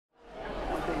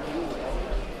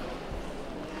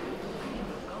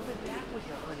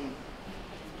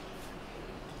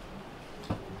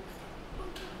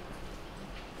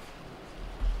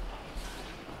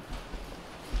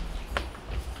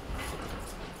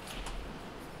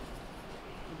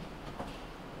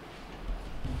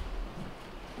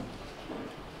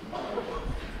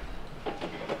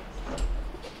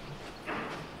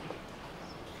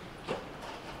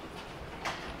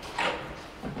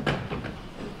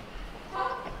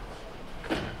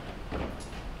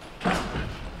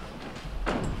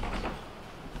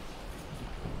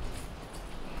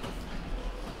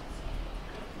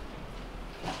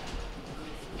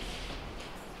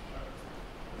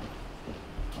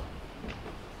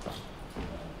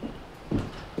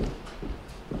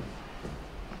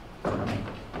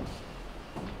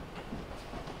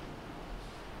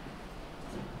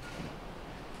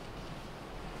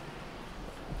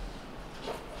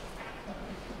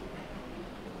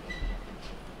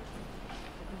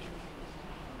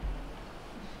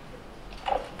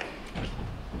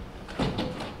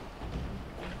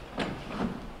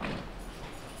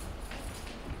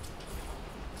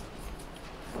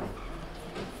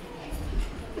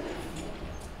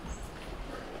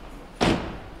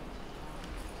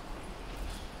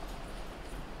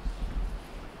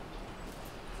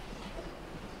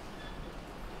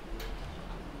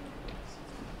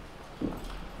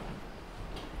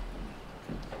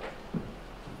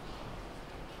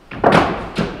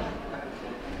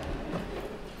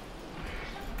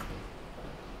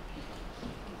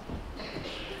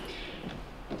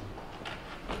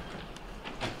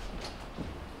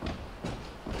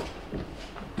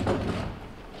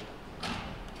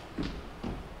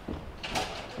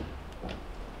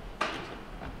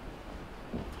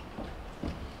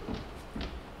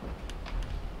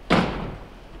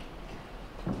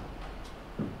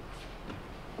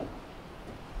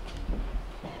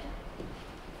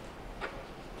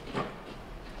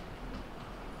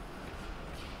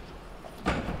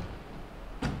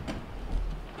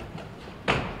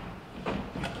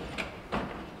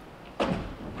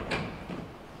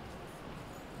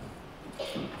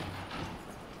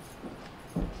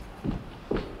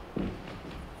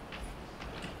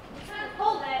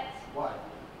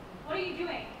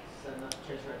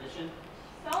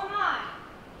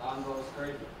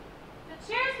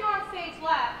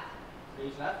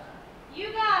Stage left.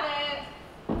 You got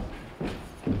it.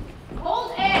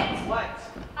 Hold it. What?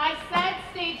 I said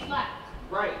stage left.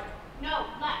 Right. No,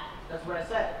 left. That's what I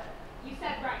said. You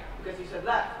said right. Because you said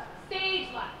left. Stage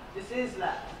left. This is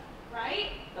left. Right?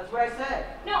 That's what I said.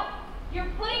 No, you're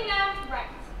putting them right.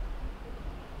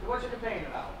 So what you complaining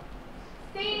about?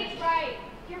 Stage right.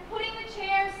 You're putting the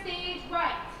chair stage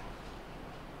right.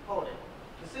 Hold it.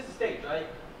 This is the stage, right?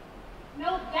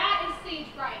 No, that is stage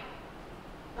right.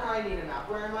 I need a map.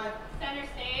 Where am I? Center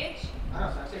stage. I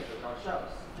know, center stage. Look how it shows.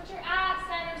 But you're at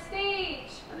center stage.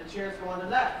 And the chairs go on the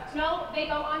left. No, they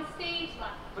go on stage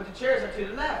left. But the chairs are to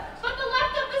the left. But the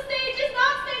left of the stage is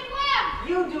not stage left.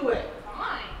 You do it.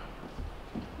 Fine.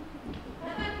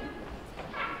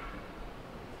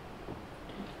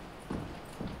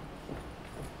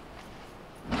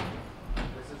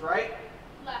 This is right.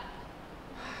 Left.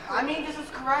 I mean, this is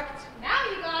correct. Now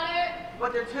you got it.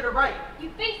 But they're to the right. You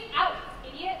face out,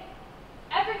 idiot.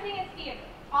 Everything is theater,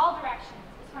 all directions,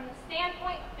 is from the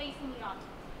standpoint of facing the audience.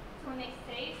 So when they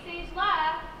say stage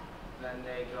left, Then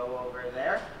they go over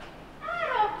there.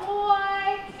 atta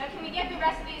boy. Now can we get the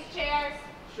rest of these chairs?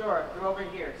 Sure, they're over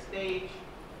here. Stage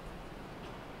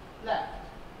left.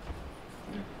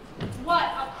 What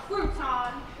a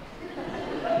crouton.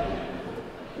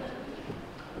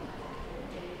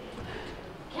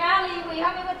 Callie, will you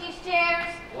help me with these chairs?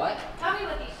 What? Help me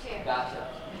with these chairs. Gotcha.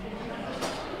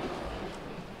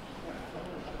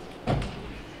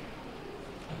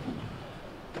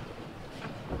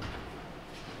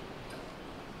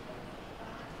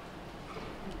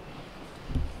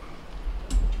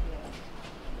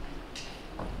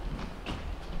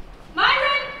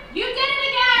 Myron, you did it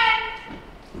again!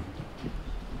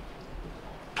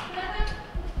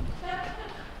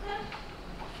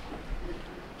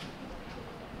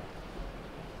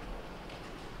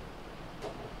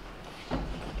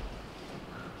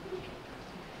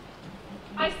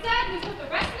 I said we put the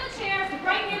rest of the chairs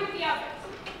right here with the others.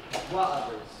 What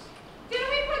others? Didn't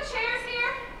we put chairs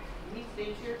here? You need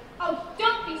stage here? Oh,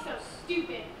 don't be so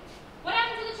stupid. What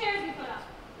happened to the chairs we put up?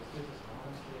 This is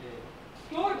haunted.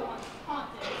 You're the one who's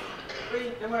haunted.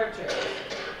 Wait, then where are the chairs?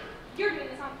 You're doing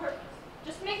this on purpose.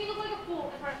 Just to make me look like a fool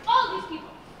in front of all these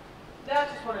people.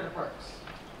 That's just one of the perks.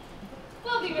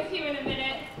 We'll be with you in a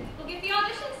minute. We'll get the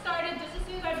audition started just as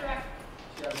soon as our director.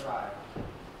 She has arrived.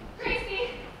 Gracie,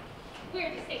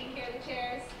 we're just taking care of the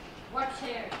chairs. What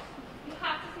chairs? You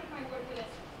have to take my word for this.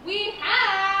 We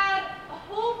had a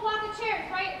whole block of chairs,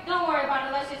 right? Don't worry about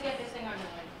it. Let's just get this thing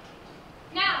underway.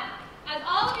 Now, as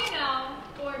all of you know,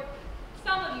 or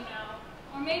some of you know,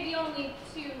 or maybe only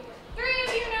 2 or 3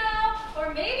 of you know,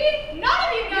 or maybe none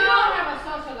of you You know. don't have a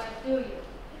social life, do you?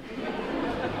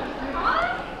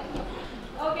 Huh?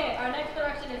 Okay, our next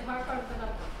direction is hardcore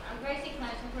production. I'm Gracie,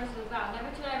 Clash, and person who vowed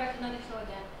never to direct another show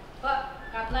again, but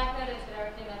got black letters for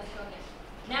everything that is shown in.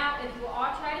 Now, if you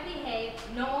all try to behave,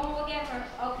 no one will get hurt.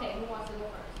 Okay, who wants to go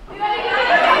first?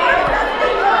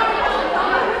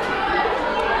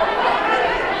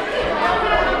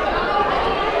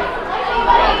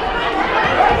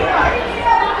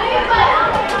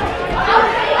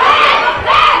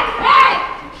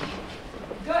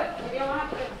 Good. Maybe I won't have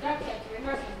to get duct tape to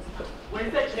rehearsals this time.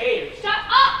 Where's the chairs? Shut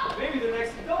up! Maybe they're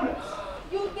next to donuts.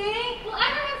 You think? Will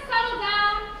everyone settle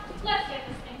down? Let's get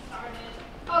this thing started.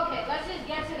 Okay, let's just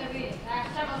get to the reading. There are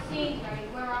several scenes ready.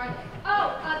 Where are they?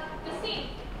 Oh, the scene.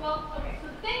 Well, okay, so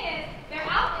the thing is, they're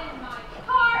out in my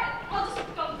car, and I'll just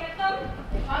go get them.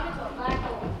 They're talking to a black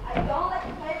hole. I don't let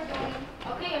the player go in.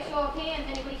 Okay, a show of hands.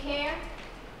 Anybody care?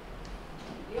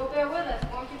 You'll bear with us,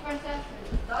 won't you, princess?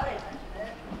 Thought I mentioned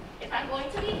it. If I'm going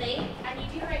to be late, I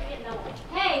need you to write me a note.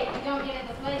 Hey, if you don't get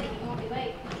into play, then you won't be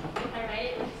late. If I write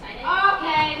it, will you sign it?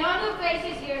 Okay, no new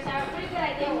faces here, so I have a pretty good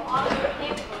idea what all of you are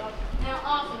capable of, and I'll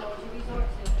also know what you resort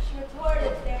to. She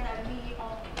retorted, staring at me.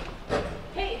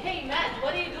 Hey, Matt,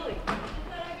 what are you doing? I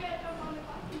thought I'd get a jump on the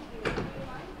costume suit. Do you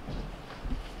mind?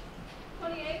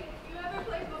 28, you ever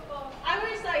play football? I'm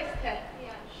a size 10.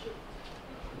 Yeah, shoot.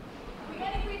 We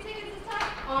got any free tickets this time?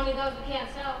 Only those we can't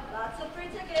sell. Lots of free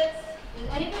tickets. Does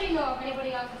anybody know if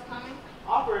anybody else is coming?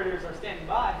 Operators are standing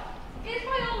by. Is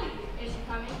Viola here? Is she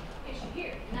coming? Is she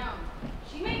here? No.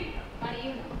 She may be coming. How do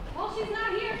you know? Well, she's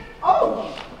not here.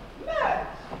 Oh,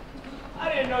 Matt! I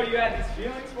didn't know you had these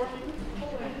feelings for me.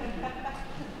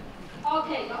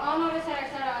 Okay, you all notice that our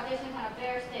set of auditions had a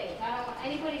bare stage. I don't want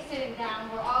anybody sitting down.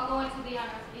 We're all going to be on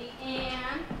our feet.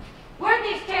 And where'd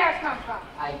these chairs come from?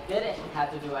 I didn't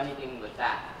have to do anything with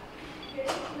that.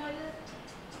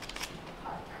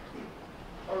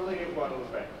 Or Holyoke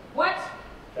Guadalupe. What?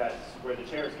 That's where the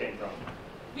chairs came from.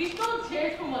 We stole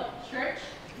chairs from a church?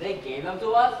 They gave them to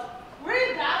us?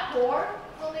 Where is that for?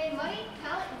 Only display money,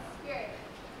 talent, and spirit.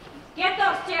 Get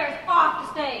those chairs off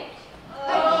the stage. I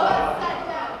just sat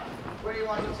down. Where do you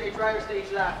want them stage right or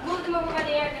stage left? Move them over by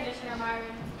the air conditioner, Myron.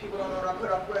 People don't know what I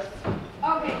put up with.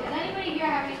 Okay, does anybody here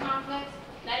have any conflicts?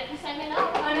 90% men No,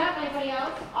 up. enough. Anybody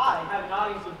else? I have an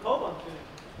audience with Pope on film.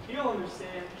 He'll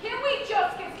understand. Can we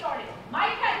just get started? My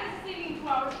cat is sleeping in 2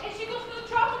 hours, and she goes for the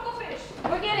tropical fish.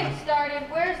 We're getting started.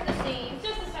 Where's the scene?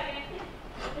 Just a second.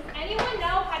 Does anyone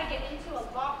know how to get into a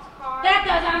locked car? That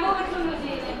does. I'm moving to New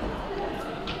Zealand.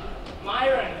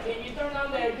 Myron, can you turn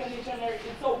on the air conditioner?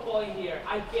 It's so cold in here.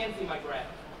 I can't see my breath.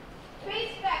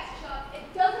 Face facts, Chuck. It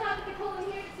doesn't have to be cold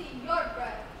in here to see your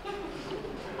breath.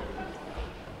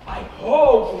 I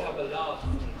hope we have a love.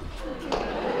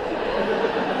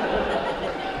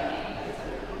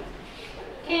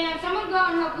 Can someone go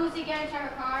out and help Lucy get into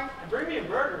her car? And bring me a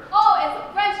burger. Oh, it's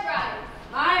a French fry.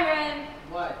 Myron,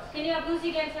 What? can you help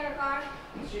Lucy get into her car?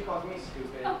 She calls me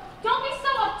stupid. Oh, don't be so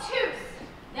obtuse.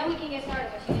 Then we can get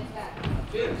started when she gets back.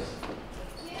 Juice.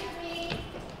 Excuse me.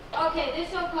 Okay, this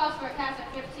show calls for a cast of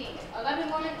 15.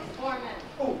 11 women and 4 men.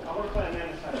 Oh, I want to play a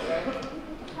man this time, okay?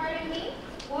 Pardon me?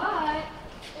 What?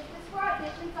 If this for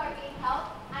auditions are being held,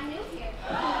 I'm new here.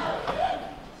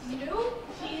 New?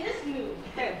 She is new.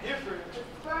 And different. Just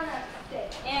burn up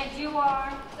stick. And you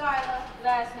are? Darla.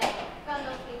 Last name?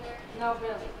 Gundlefinger. No,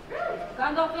 really.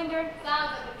 Gundlefinger?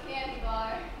 Sounds like a candy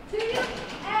bar. To you,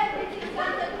 everything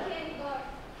sounds like a candy bar.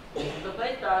 This is the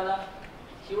place, Darla.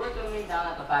 She works with me down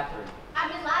at the factory.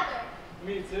 I'm in lather.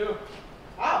 Me too.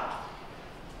 Wow.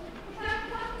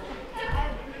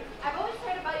 I've always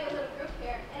heard about your little group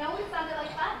here, and it always sounded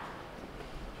like fun.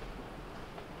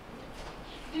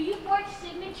 Do you forge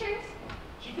signatures?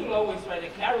 She can always try the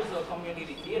Carousel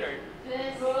Community Theater.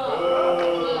 This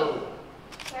Oh.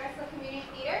 Carousel Community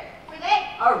Theater? Were they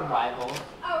Our rivals.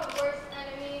 our worst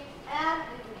enemies? And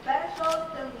they do better shows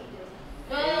than we do.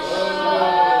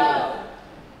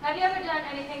 Have you ever done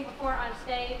anything before on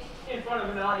stage? In front of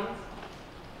an audience.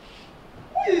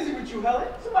 What is it with you, Helen?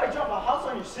 Somebody drop a house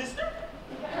on your sister?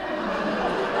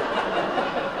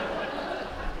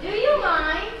 Do you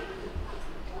mind?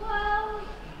 Well,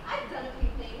 I've done a few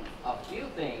things. A few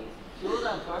things. She was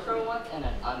on torture once and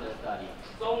an understudy.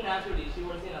 So naturally, she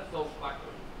works in a soap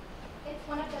factory. It's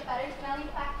one of the better smelling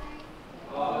factories.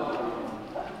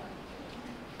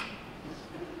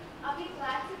 I'll be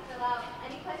glad to fill out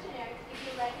any questionnaires, give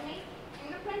you resumes,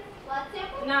 fingerprints, blood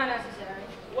samples. Not necessary.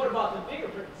 What about the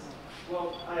fingerprints?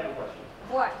 Well, I have a question.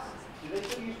 What? Do they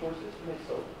still use horses to make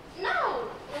soap? No!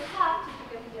 We'll have to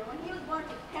forgive him. When he was born,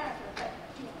 his parents were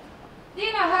pregnant.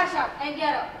 Dina, hush up and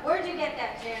get up. Where'd you get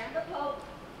that chair? The Pope,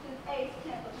 his aide,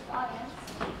 can't look his audience.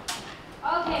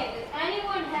 Okay, does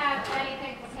anyone have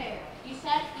anything prepared? You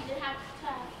said you didn't have to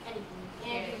have anything.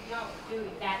 And you don't, do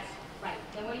you? That's right.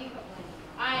 Then what are you complaining?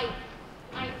 I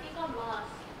think I'm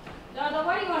lost. Darla,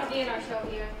 why do you want to be in our show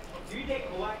here? Do you take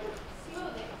coactive?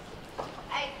 Smoothing.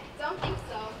 I don't think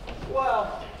so.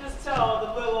 Well, just tell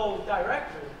the little old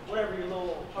director, whatever your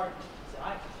little old partner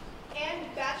decides.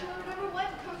 And Bachelor number 1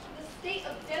 comes from the state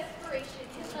of desperation.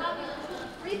 His hobby is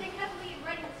breathing heavily and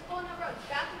writing his phone number on the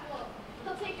bathroom wall.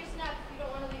 He'll take your snap if you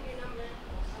don't want to leave your number.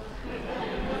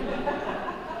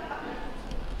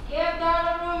 Give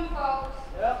Darla room, folks.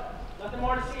 Yep, nothing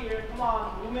more to see here. Come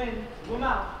on, zoom in, zoom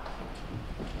out.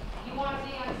 You want to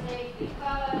be on stage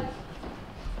because...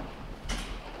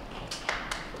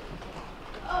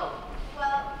 Oh,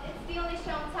 well, it's the only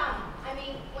show in town. I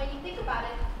mean, when you think about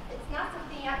it, it's not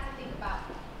something you have to think about.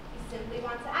 You simply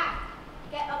want to act.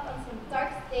 Get up on some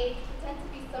dark stage, pretend to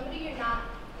be somebody you're not,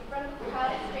 in front of a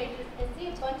crowd of strangers, and say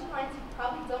a bunch of lines you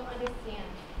probably don't understand.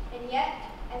 And yet,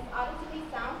 as odd as it may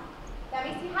sound, that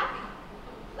makes you happy.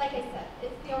 Like I said,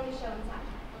 it's the only show in town.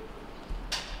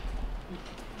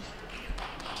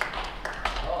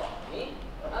 Oh, me?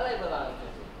 I like belonging to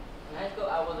it. In high school,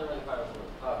 I wasn't really part of a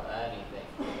group or anything.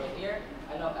 But here,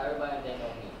 I know everybody and they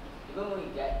know me. Even when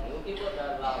we get new people,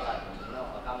 there's a lot of like,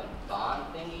 a common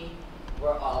bond thingy.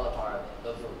 We're all a part of it,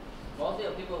 the group. Mostly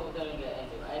of people who didn't get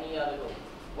into any other group.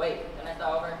 Wait, can I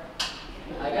start over?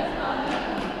 I guess not.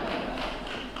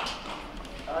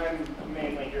 I'm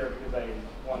mainly here because I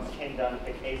once came down to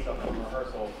pick Ace up from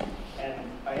rehearsal, and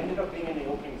I ended up being in the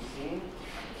opening scene.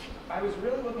 I was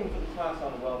really looking for the class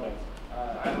on welding.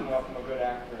 I don't know if I'm a good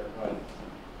actor, but...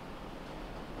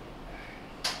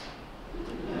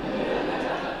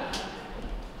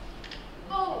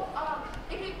 Oh,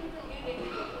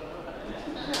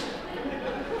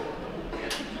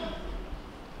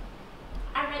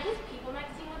 I read this People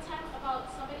magazine one time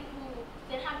about somebody who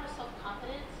didn't have her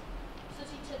self-confidence, so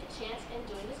she took a chance in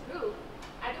doing this group.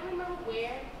 I don't remember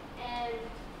where, and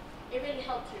it really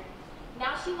helped her.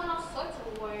 Now she won all sorts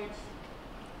of awards.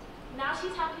 Now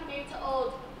she's happily married to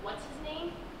old, what's his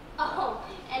name? Oh,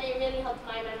 and it really helped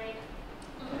my memory.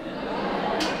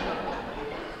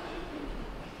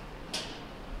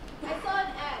 I saw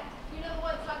an ad. You know the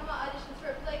one talking about auditions for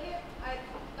a play here? I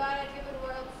thought I'd give it a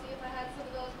whirl to see if I had some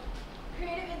of those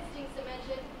creative instincts I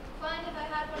mentioned. Find if I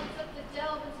had one except to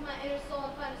delve into my inner soul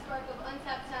and find a spark of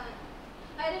untapped talent.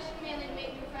 I auditioned mainly to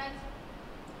make new friends,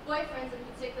 boyfriends in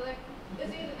particular. It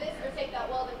was either this or take that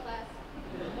welding class.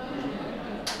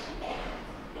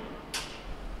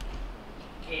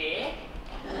 ¿Qué?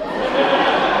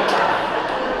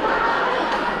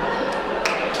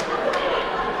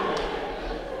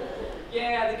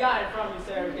 Yeah, the guy in front of you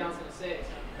said everything I was gonna say.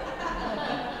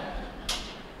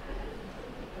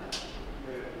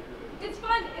 It's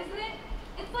fun, isn't it?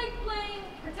 It's like playing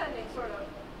pretending, sort of.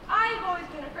 I've always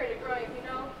been afraid of growing up, you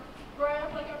know? Growing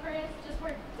up like our parents, just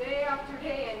work day after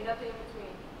day and nothing in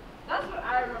between. That's what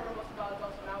I remember most about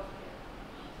adults when I was a kid.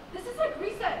 This is like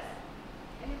recess.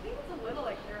 And I think it's a little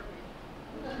like therapy.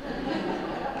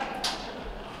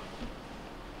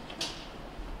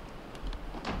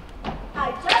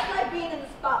 I just like being in the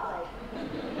spotlight.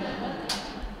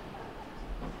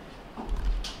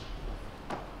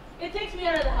 It takes me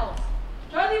out of the house.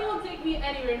 Charlie won't take me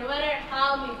anywhere, no matter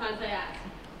how many times I ask.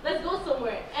 Let's go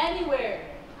somewhere, anywhere.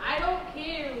 I don't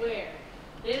care where.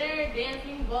 Dinner,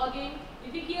 dancing, ball game.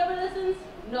 You think he ever listens?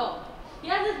 No. He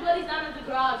has his buddies down at the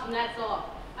garage, and that's all.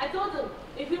 I told him,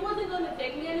 if he wasn't going to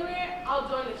take me anywhere, I'll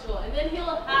join the show, and then he'll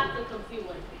have to come see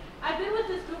one. I've been with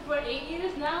this group for 8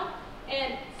 years now,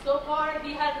 and so far,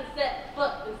 he hasn't set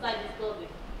foot inside this building.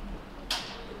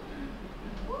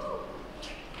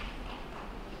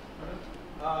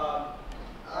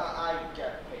 I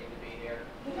get paid to be here.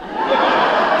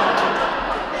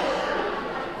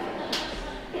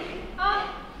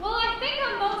 Well, I think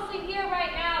I'm mostly here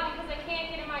right now because I can't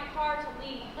get in my car to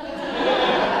leave.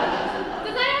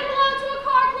 Does anyone belong to a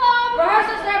car club?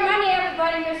 Rehearsals are money,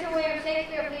 everybody. Mr. William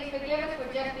Shakespeare, please forgive us.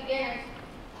 We're just beginners.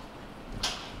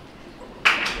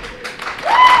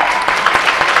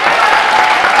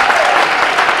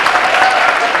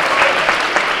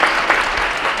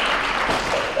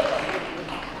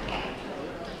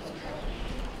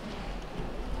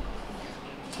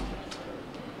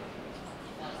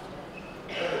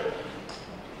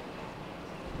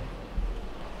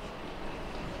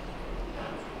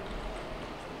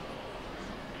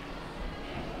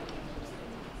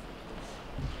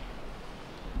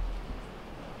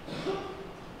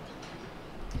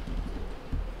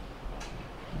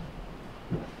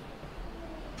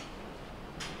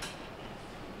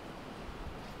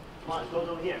 Come on, it goes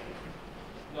over here.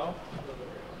 No?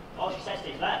 Oh, she said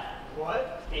stage left.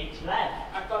 What? Stage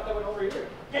left. I thought that went over here.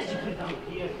 Yes, you put it down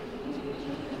here.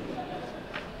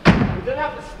 You didn't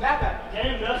have to snap at me.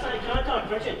 Then in middle side, you can't come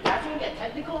approach it. That's when you get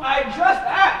technical. I just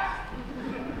asked!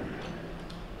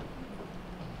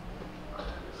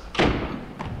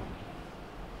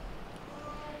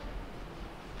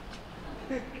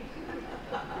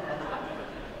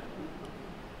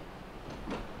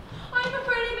 I'm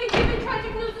afraid I've been given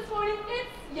tragic news this morning. It's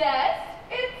yes.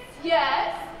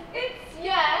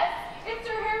 It's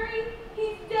Sir Harry.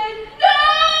 He's dead. No!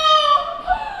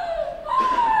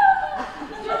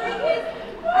 During his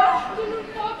afternoon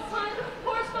walk time, a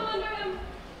horse fell under him.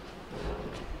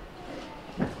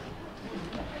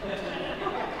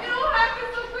 It all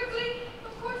happened so quickly.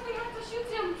 Of course, they had to shoot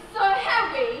him. Sir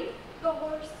Harry, the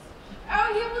horse. Oh,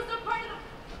 he was a part of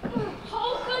the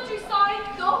whole countryside.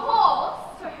 The horse.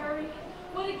 Sir Harry.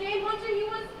 What a game hunter he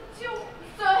was too.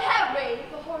 Sir Harry,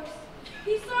 the horse.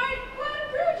 He started quite a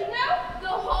bridge, you know? The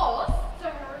horse. Sir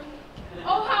Harry.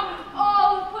 Oh, how we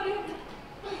all put him to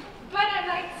bed at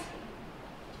night.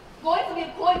 Going to be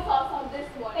a coin toss on this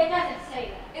one. It doesn't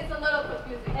say that. It's a little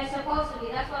confusing. It's supposed to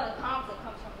be. That's why the conflict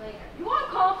comes from later. You want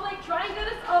conflict? Try and get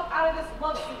us up out of this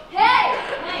love seat. Hey!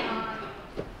 Hang on.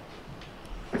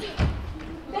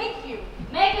 Thank you.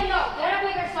 Make a note. Get a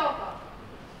bigger sofa.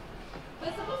 But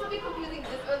it's supposed to be confusing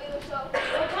this early in the show.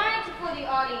 We're trying to put the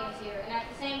audience here and at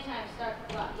the same time start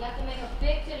the plot. You have to make a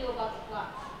big to-do about the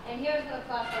plot. And here's where the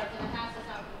plot starts, and it has to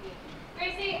sound confusing.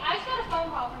 Gracie, I just got a phone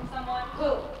call from someone.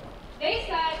 Who? They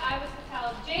said I was to tell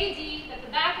JD that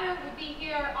the backer would be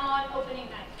here on opening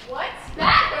night. What?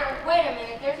 Backer? Wait a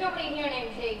minute. There's nobody here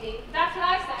named JD. That's what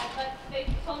I said, but they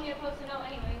told me you're supposed to know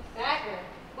anyways. Backer?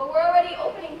 But we're already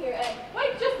opening here, Ed.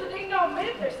 Wait just a thing now a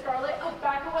minute there, Scarlett. A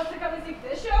backer wants to come and see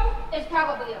this show? It's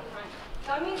probably a friend.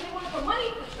 That means they want the money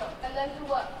for the show. And then do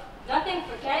what? Nothing,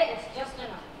 forget it. It's just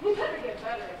enough. We better get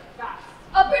better fast.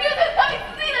 A producer's coming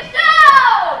to see the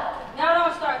show! Now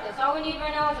don't start this. All we need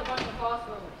right now is a bunch of false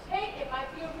rumors. Hey, it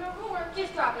might be a real rumor.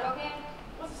 Just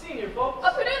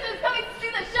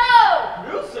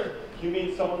You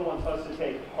mean someone wants us to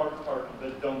take Heart the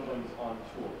Dumplings on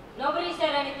tour? Nobody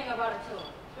said anything about a tour.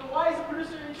 Then why is the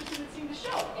producer interested in seeing the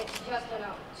show? It's just a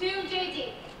no. To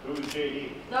JD. Who's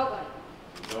JD? Nobody.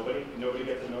 Nobody? Nobody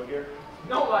gets a note here?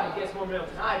 Nobody gets more mail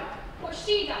than I do. Well,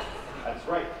 she does. That's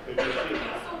right. Could be she.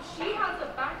 So she has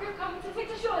a backer coming to take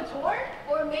the show on tour?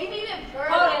 Or maybe even Hold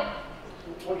further.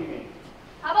 it. What do you mean?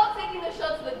 How about taking the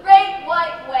show to the Great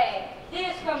White Way?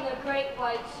 This from the Great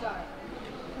White Shark.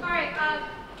 All right,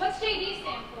 what's JD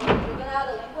stand for? Juvenile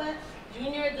delinquent?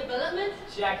 Junior development?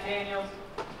 Jack Daniels.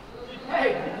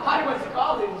 Hey, I went to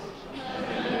college.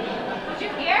 Did you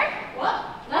hear? What?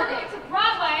 We're going to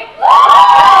Broadway.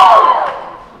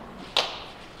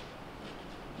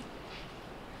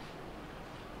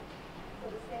 So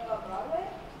this thing about Broadway?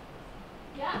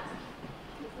 Yeah.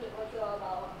 What's it all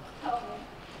about? Tell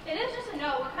me. It is just a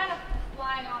no. We're kind of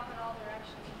flying off in all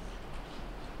directions.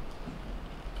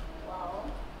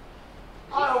 Well,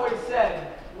 I always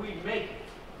said we'd make it.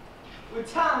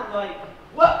 With talent like,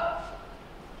 what?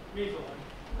 Me for one.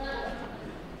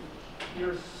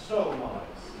 You're so modest.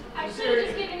 I should have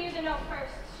just given you the note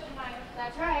first, shouldn't I?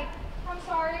 That's right. I'm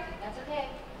sorry. That's okay.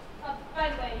 By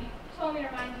the way, you told me to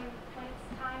remind you when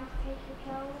it's time to take your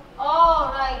pill.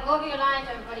 All right, go over your lines,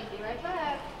 everybody. Be right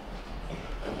back.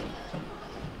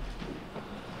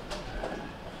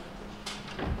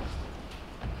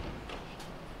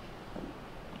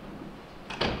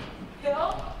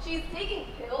 pill? She's taking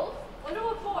pills? Wonder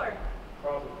what for?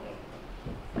 Probably.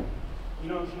 You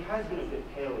know, she has been a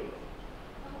bit pale lately.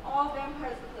 All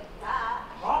vampires look like that.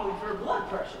 Probably for blood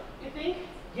pressure. You think?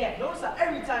 Yeah, notice that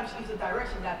every time she gives a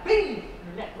direction, that bing in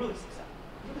her neck really sticks out.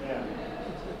 Yeah.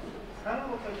 Kind of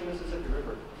looks like the Mississippi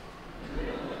River.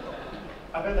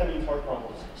 I bet that means heart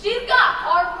problems. She's got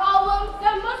heart problems.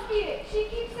 That must be it. She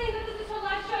keeps saying that this is her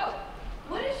last show.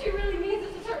 What if she really means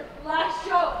this is her last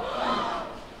show?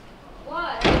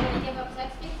 What? Are you gonna give up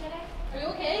sex tape today? Are you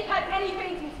okay? Had any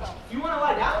fainting spells? You want to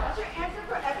lie down? That's your answer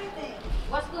for everything.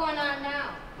 What's going on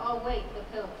now? Oh wait, the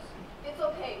pills. It's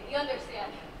okay. We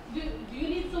understand. Do you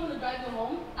need someone to drive you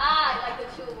home? I like the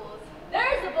chewables.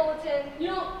 There's the bulletin. You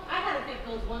know, I had to take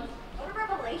those once. What a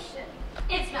revelation.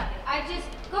 It's nothing. I just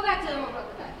go back to the room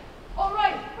with that. All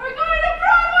right, we're going to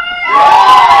Broadway!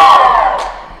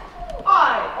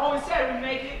 I always said we'd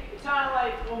make it. It's kind of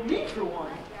like, well, me for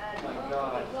one. Oh my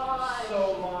God.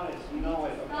 So modest. You know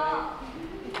it, okay? Stop.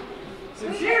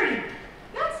 Sincerity.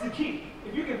 That's the key.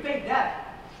 If you can fake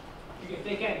that, you can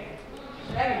fake anything.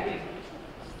 Anything.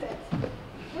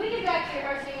 Can we get back to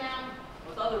rehearsing now?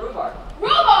 What's all the rhubarb?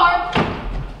 Rhubarb!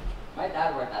 My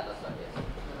dad worked at the circus.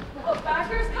 A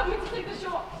backer's coming to take the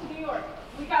show to New York.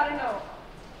 We gotta know.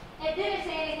 It didn't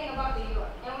say anything about New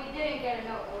York, and we didn't get a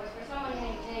note. It was for someone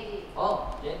named JD.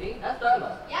 Oh, JD? That's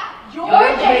Darla. Yeah. You're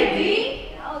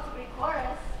JD? No, it's a Greek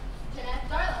chorus. Jeanette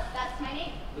Darla. That's my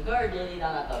name. We got our JD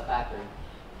down at the factory.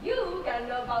 You gotta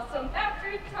know about some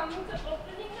factory coming to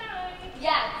opening night.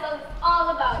 Yeah, so it's all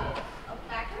about it. A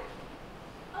packer?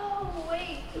 Oh,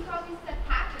 wait. You probably said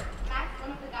packer. Max,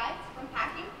 one of the guys from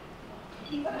packing.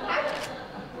 He's a packer.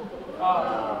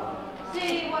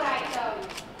 See what I tell you.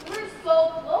 We're so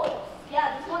close.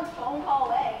 Yeah, just one phone call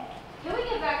away. Can we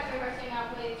get back to rehearsing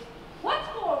now, please? What's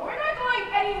for? We're not going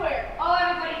anywhere. Oh,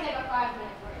 everybody take a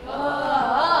 5-minute break.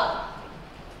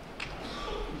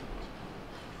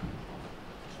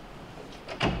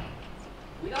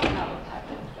 We don't have a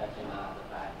packer section at the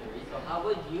factory, so how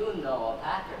would you know a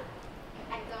packer?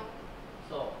 I don't.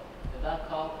 So, if that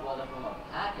call wasn't from a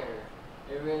packer,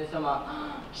 it really from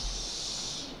a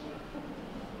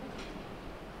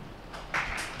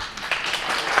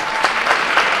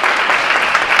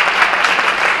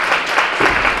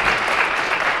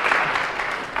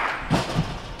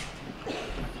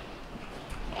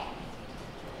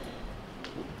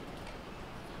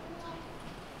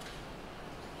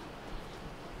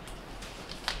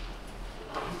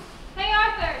Hey,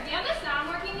 Arthur, do you have the sound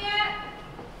working yet?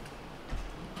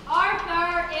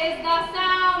 Arthur, is the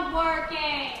sound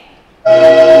working?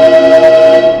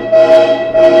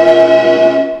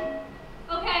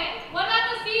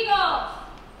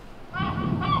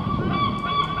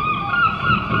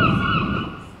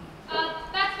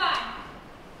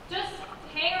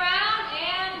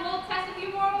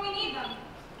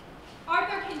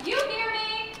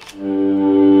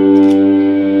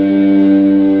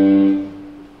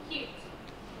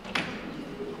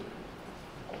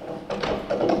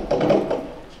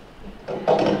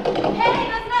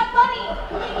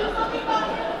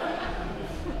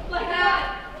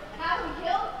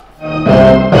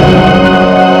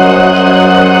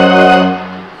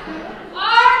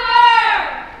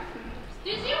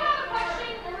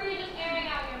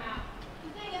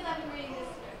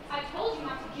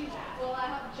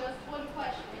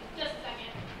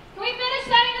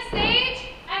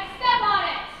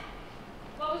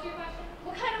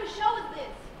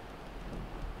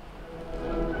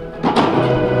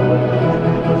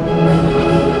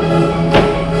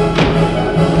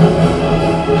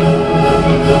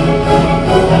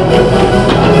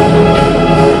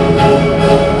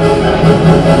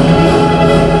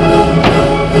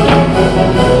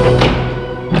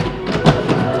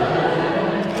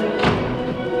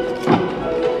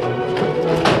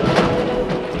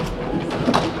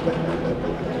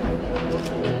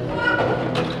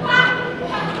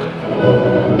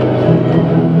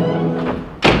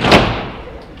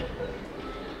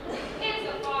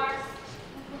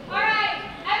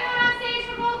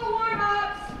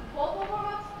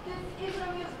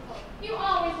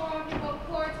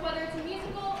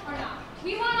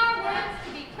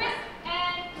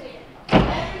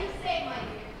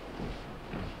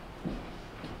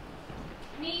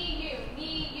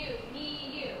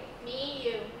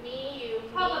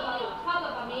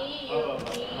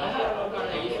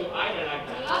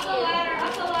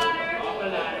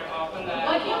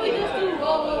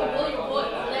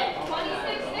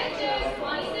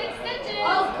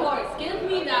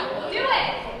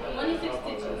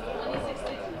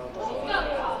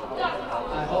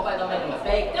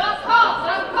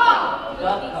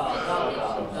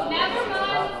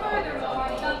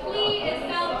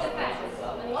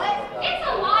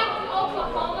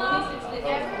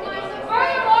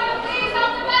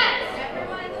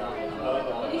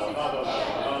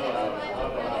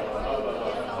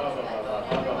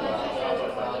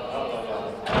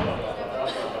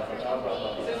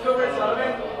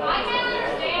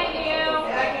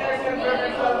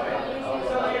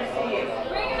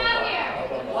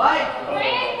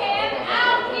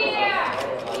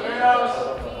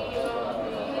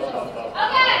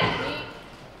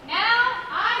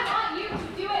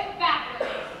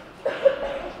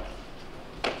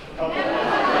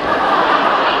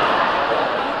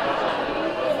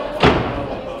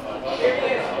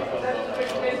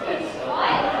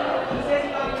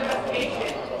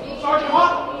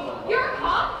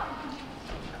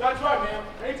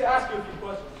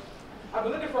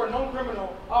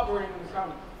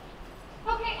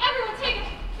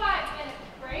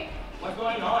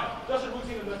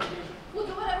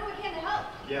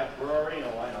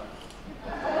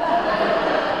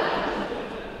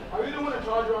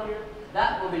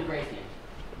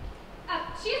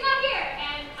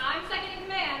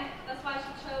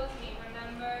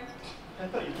 I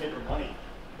thought you paid her money.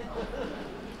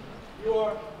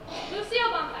 You're... Lucille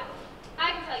Bumpback.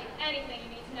 I can tell you anything you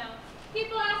need to know.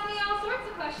 People ask me all sorts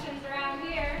of questions around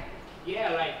here. Yeah,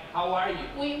 like, how are you?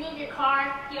 Will you move your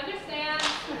car? He understands.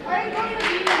 Are you going to be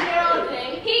here all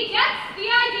day? He gets the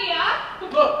idea.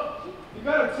 Look, you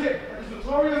got a tip that this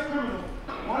notorious criminal,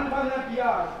 wanted by the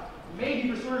FBI, may be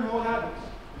pursuing old habits.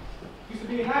 Used to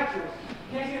be an actress.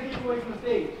 Can't seem to keep away from the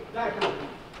stage. That kind of thing.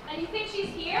 And you think she's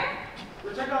here?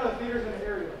 We're checking out the theaters in the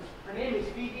area. Her name is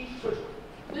Phoebe Twitchell.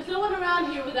 There's no one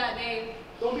around here with that name.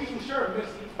 Don't be too sure,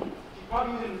 Missy. She's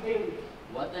probably using an alias.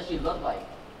 What does she look like?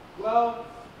 Well,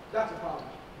 that's a problem.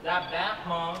 That bad,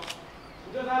 huh?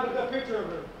 We just have a good picture of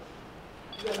her.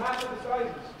 She's a master of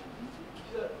disguises.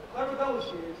 She's a clever devil,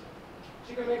 she is.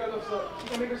 She can make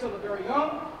herself look very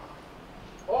young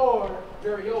or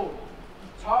very old,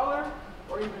 taller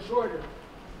or even shorter.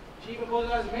 She even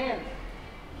poses as a man.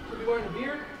 She could be wearing a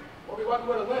beard or be walking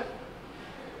with a limp.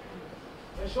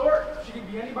 In short, she could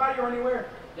be anybody or anywhere.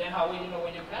 Then how will you know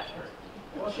when you catch her?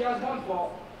 Well, she has one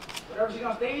fault. Whenever she's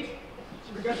on stage,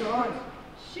 she forgets her lines.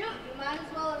 Shoot, you might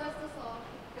as well arrest us all.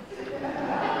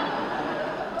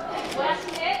 That's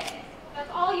it?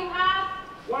 That's all you have?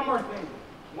 One more thing.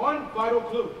 One vital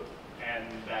clue. And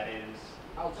that is...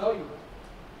 I'll tell you.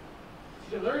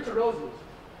 She's allergic to roses.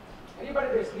 Anybody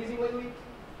been sneezing lately?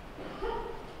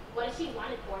 What is she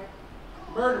wanted for?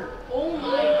 Murder. Oh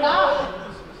my God.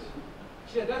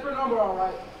 She's a desperate number, all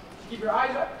right. Keep your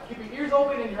eyes up, keep your ears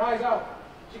open and your eyes out.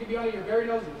 She could be under your very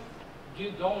noses.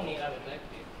 You don't need a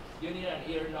detective. You need an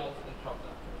ear, nose, and throat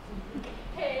doctor.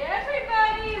 Hey,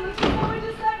 everybody! Look at what we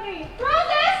just sent me.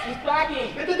 Roses! She's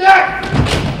packing! Hit the deck!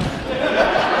 Oh,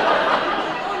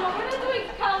 no, we're not doing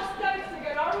calisthenics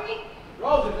again, are we?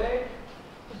 Roses, eh?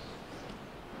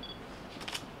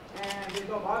 And they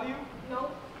don't bother you?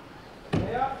 No.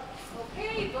 Yeah?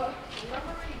 Okay, but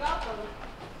remember where you got them.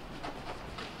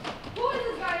 Who is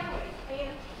this guy anyway?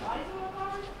 And bodies in the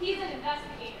car? He's an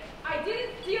investigator. I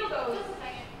didn't steal those. Just a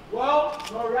second. Well,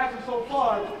 no reaction so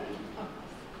far.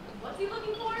 What's he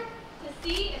looking for? To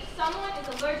see if someone is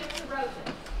allergic to roses.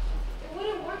 It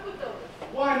wouldn't work with those.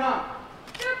 Why not?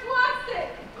 They're plastic.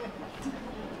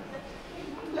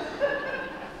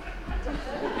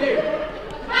 Here.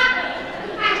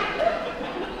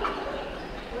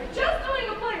 We're just doing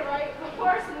a play, right? Of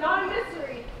course, not a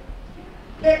mystery.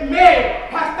 It may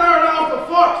have started off a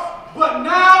farce, but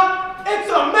now it's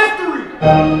a mystery.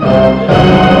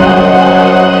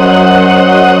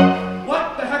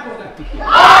 What the heck was that?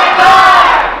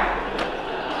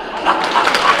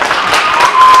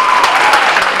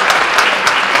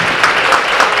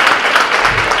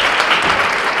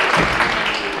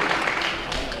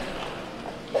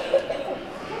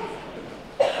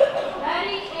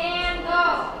 Ready and go.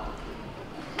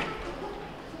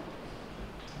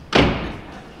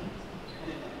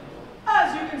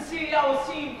 As you can see, our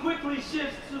scene quickly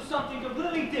shifts to something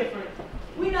completely different.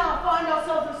 We now find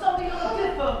ourselves in something a little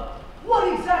different. What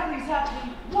exactly is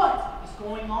happening? What is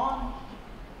going on?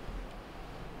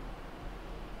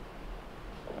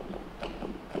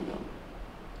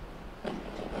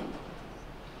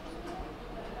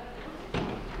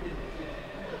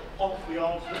 Off we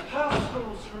are to the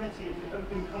pastoral serenity of the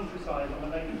open countryside on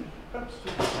the lake, perhaps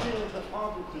to fulfill the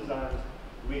ardent desires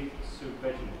with Sir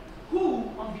Reginald. Who,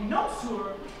 unbeknownst to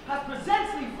her, has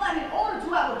presently fled in order to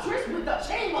have a tryst with the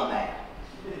chambermaid.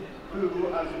 Who,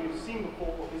 as we've seen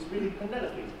before, is really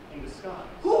Penelope in disguise.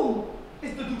 Who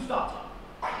is the Duke's daughter?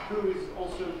 Who is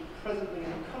also presently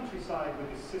in the countryside with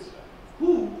his sister.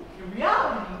 Who, in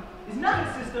reality, is not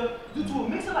his sister due to a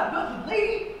mix-up I built with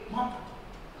Lady Mumford.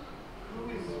 Who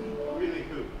is really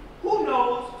who? Who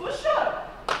knows for sure?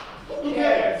 Who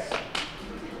Yes.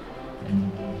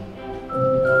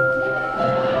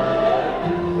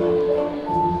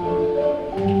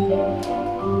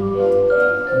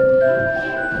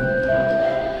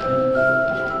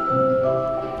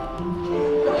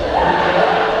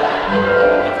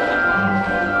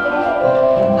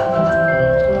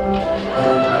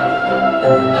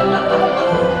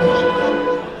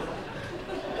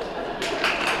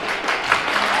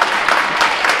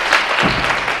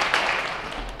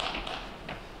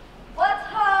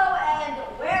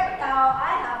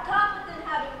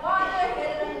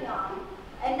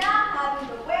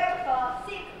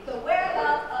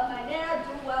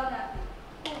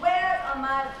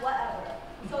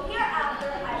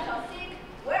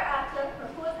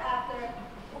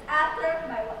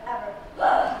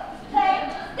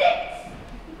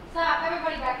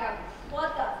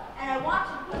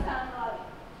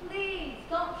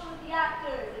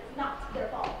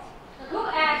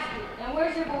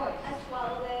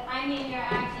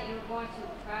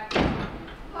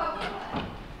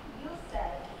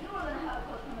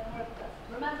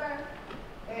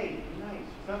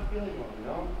 feeling well, you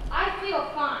know? I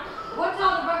feel fine. What's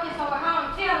all the ruckus over how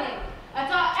I'm feeling? That's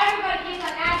all everybody keeps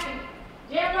on asking me.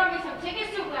 Jay brought me some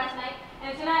chicken soup last night,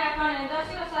 and tonight I found an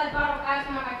industrial-sized bottle of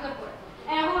asthma on my clipboard.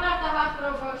 And who left the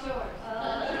hospital brochures?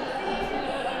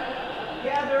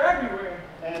 Yeah, they're everywhere.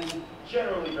 And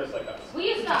generally dressed like us. Will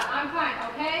you stop? I'm fine,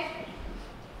 okay?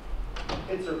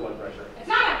 It's her blood pressure. It's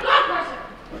not my blood pressure!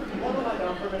 Want to lie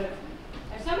down for a minute?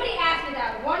 If somebody asks me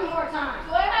that one more time.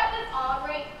 Do I have this on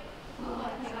right?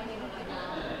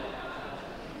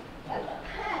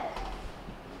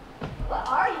 What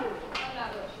are you? I'm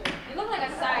not real sure. You look like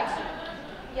a side chick.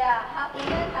 Yeah, half the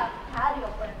men have patio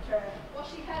furniture. Well,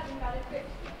 she hasn't got it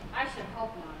fixed. I should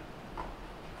hope not.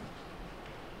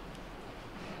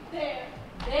 There.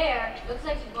 There, looks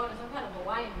like she's going to some kind of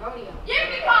Hawaiian rodeo.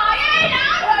 Yippee-ki-yay,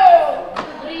 Yahoo!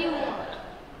 What do you want?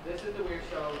 This is the weirdest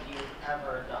show you've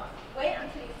ever done. Wait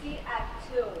until you see Act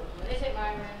 2. What is it,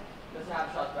 Myron? Let's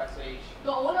have shots backstage.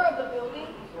 The owner of the building?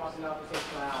 He wants to know if it's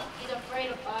clown. He's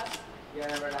afraid of us. Yeah,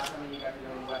 remember last time you guys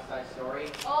were doing West Side Story?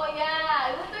 Oh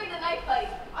yeah, it was during the night fight.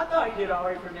 I thought you did all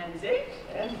right for men's age.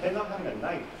 And they're not having a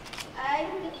knife.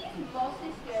 I'm just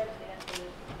mostly scared of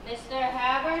dancers. Mr.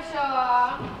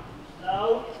 Habershaw.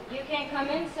 Hello? You can come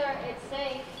in, sir. It's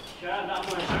safe. Sure, I've got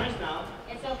more insurance now.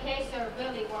 It's okay, sir.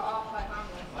 Really, we're all quite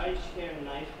harmless. Why are you scared of a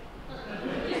knife?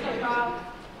 Just a problem.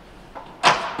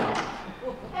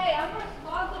 Hey, I'm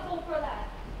responsible for that.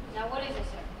 Now, what is it,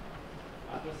 sir?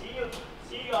 I can see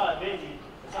you all are busy,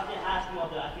 but something has come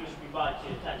up that I feel should be brought to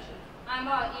your attention. I'm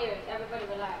all ears. Everybody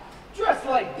relax. Dressed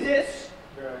like this?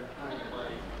 Good, I ain't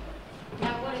worried.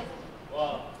 Now, what is it?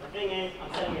 Well, the thing is,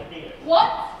 I'm selling a theater.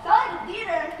 What? Selling the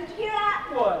theater. Did you hear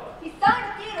that? What? He's selling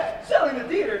the theater. Selling the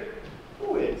theater?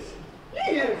 Who is?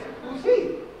 He is. Who's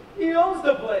he? He owns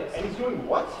the place. And he's doing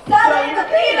what? Selling the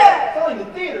theater. Selling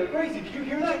the theater. Gracie, did you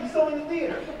hear that? He's selling the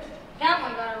theater. That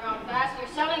one got around fast.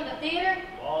 You're selling the theater?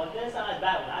 Well, it didn't sound as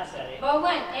bad when I said it. But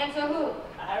when? And to who?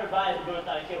 I had advised to go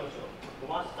start a cable show. We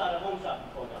want to start a home shopping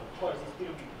program. Of course, this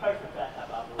theater would be perfect for that type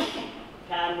of operation.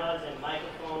 Cameras and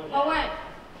microphones. But when?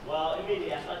 Well,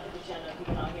 immediately I started taking a chance at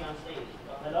people out here on stage.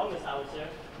 Hello, Miss Howard, sir.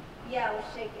 Yeah, I was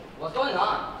shaking. What's going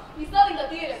on? He's selling the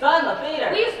theater. Son, the theater!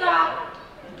 Will you stop?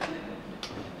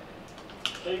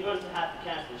 So you're going to have to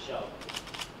cancel the show.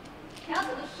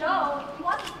 Cancel the show? You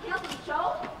want us to cancel the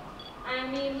show? I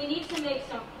mean, we need to make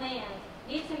some plans.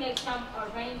 Need to make some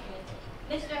arrangements.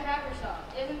 Mr. Habershaw,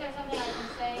 isn't there something I can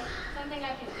say? Something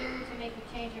I can do to make you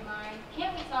change your mind?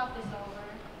 Can't we talk this over?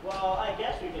 Well, I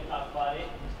guess we can talk about it.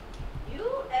 You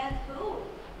and who?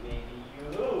 Maybe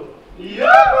you.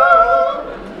 Yahoo!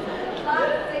 Lots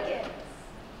of tickets.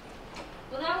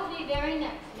 Well, that will be very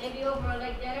next. Maybe over a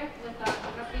late dinner with our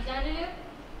representative.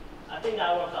 I think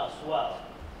that works out swell.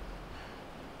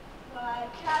 Why,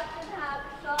 Captain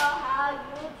Hackshaw, how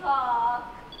you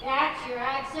talk. That's your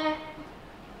accent?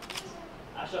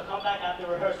 I shall come back after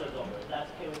rehearsal's over. If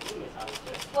that's okay with you, Miss Howard,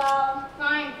 sir. Well,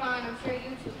 Fine, fine. I'm sure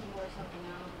you two can work something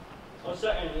out. Oh,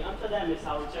 certainly. Until then, Miss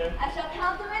Howard, sir. I shall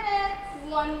count the minutes.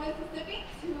 1 Mississippi,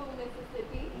 2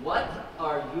 Mississippi. What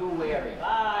are you wearing?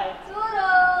 Bye.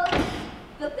 Toodles.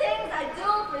 The things I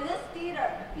do for this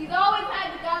theater. He's always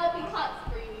had the galloping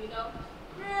huts for you, you know.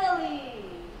 Really?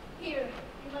 Here,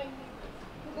 you might need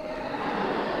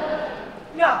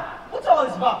this. Now, what's all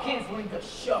this about canceling the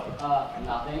show?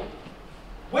 Nothing.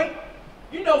 Wait,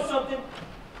 you know something?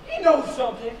 He knows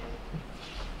something.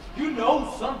 You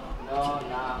know something. No,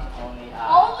 nah, only I.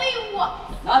 Only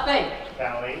what? Nothing!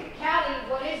 Callie. Callie,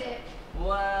 what is it?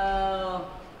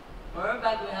 Well, remember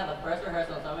back when we had the first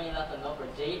rehearsal, somebody left a note for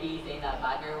JD saying that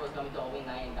Packer was coming to opening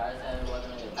night and Darla said it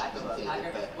wasn't really a Packer, but a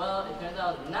Packer. Well, it turns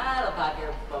out it's not a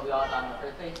Packer, but we all thought in the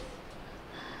first place.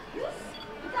 You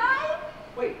guys?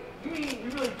 Wait, you mean you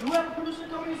really do have a producer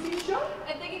coming to see the show?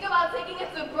 And thinking about taking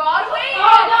it to Broadway?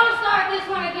 Oh, don't start this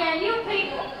one again, you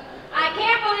people! I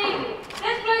can't believe you.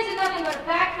 This place is nothing but a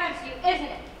back fence to you, isn't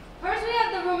it? First we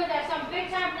have the rumor that some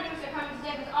big-time producer coming to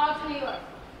take us all to New York.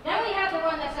 Then we have the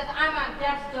one that says I'm on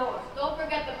death's door. Don't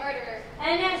forget the murderer.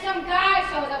 And then some guy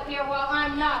shows up here while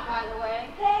I'm not, by the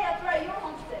way. Hey, that's right, you're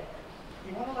homesick.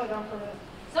 You want to lie down for a minute?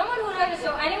 Someone who doesn't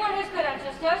show anyone his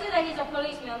credentials tells you that he's a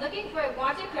policeman looking for a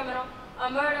wanted criminal,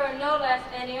 a murderer no less,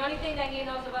 and the only thing that he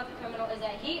knows about the criminal is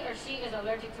that he or she is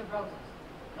allergic to roses.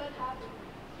 What happened?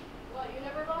 What, you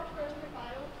never watched First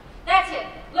Final? That's it.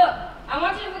 Look, I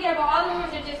want you to forget about all the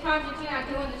rumors and just concentrate on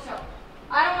doing the show.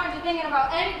 I don't want you thinking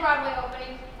about any Broadway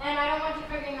openings, and I don't want you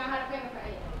figuring out how to pay me for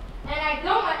anything. And I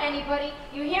don't want anybody,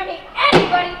 you hear me,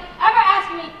 anybody, ever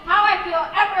asking me how I feel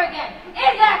ever again.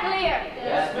 Is that clear?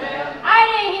 Yes, ma'am. I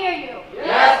didn't hear you.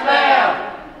 Yes,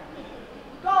 ma'am.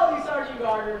 Golly, Sergeant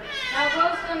Gardner. Now,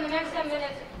 Ghost, in the next 10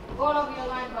 minutes, going over your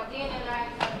line about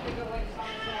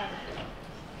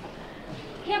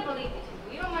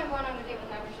You don't mind going on a date with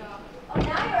Habershaw? Oh,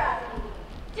 now you're asking me.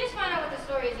 Just find out what the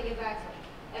story is and get back to it.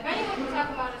 If anyone can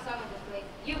talk about a song at this place,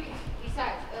 you can.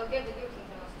 Besides, it'll give the group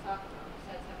something else to talk about,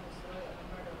 besides having the story of a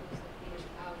murder loose in the theater's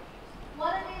allergies.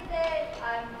 One of these days,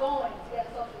 I'm going to get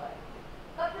a social life.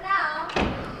 But for now,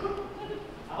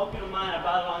 I hope you don't mind. I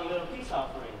brought along a little peace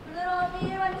offering. little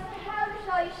me, I Mr.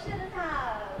 Habershaw, you shouldn't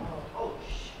have. Oh,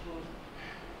 shoot.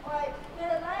 Alright,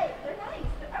 they're nice. They're nice.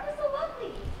 They're ever so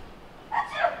lovely.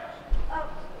 That's you.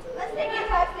 Let's take you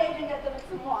backstage and get them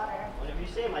some water. Whatever you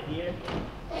say, my dear.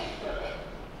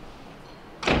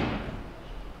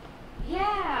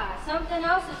 Yeah, something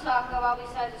else to talk about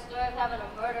besides the story of having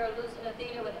a murderer loose in a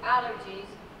theater with allergies.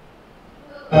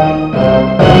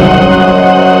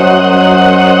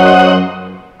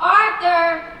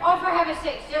 Arthur! Oh, for heaven's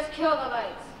sakes, just kill the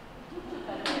lights.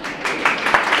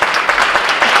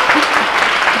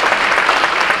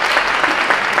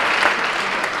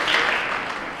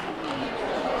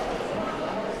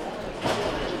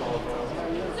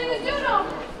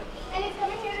 And he's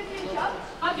coming here to do jobs?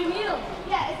 How'd you meet him?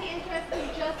 Yeah, is he interested in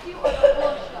just you or the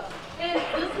whole show? And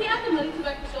does he have the money to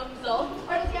back the show himself?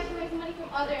 Or does he have to raise money from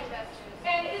other investors?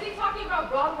 And is he talking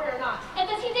about Broadway or not? And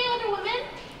does he date other women?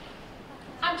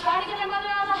 I'm trying to get my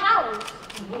mother out of the house.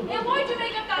 And why'd you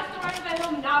make up that story about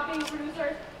him not being a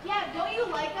producer? Yeah, don't you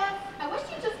like us? I wish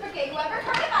you'd just forget you ever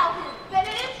heard about him.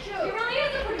 Then it is true. He really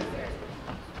is a producer.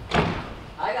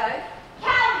 Hi, guys.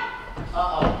 Callie!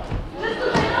 Uh-oh.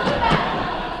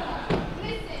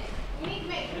 Listen, we need to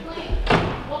make a plan.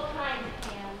 What kind of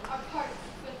can? Our parts,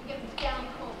 so we can get them down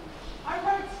home. Our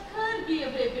parts could be a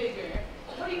bit bigger.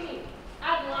 What do you mean?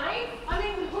 Add lines? I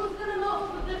mean, who's gonna know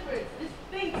the difference? This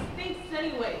thing stinks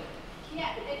anyway.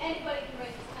 Yeah, and anybody can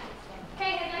raise this kind of stuff.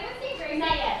 Hey, has anyone seen Gracie?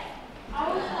 Not yet. I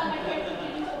always thought my character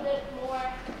could use a bit more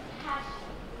passion.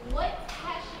 What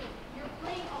passion? You're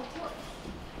playing a horse.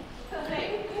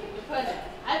 Hey, the president.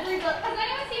 I believe that. Has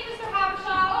anyone seen Mr.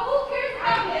 Habershaw? Oh, who cares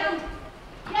about him?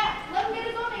 Yeah, let him get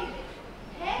his own agent.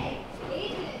 Hey,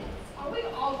 agents. Are we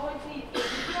all going to need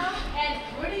agents now? And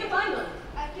where do you find them?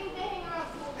 I think they hang around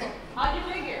pool halls. How'd you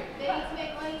figure? They need to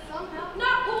make money somehow.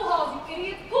 Not pool halls, you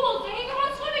idiot. Pools, they hang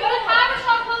around swimming. But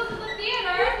Habershaw closes the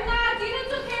theater. Nah, Dina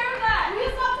took care of that. Will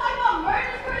you stop talking about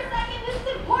murders for a second? This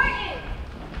is important.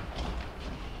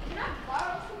 Can I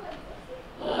borrow somebody's pussy?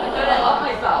 I couldn't help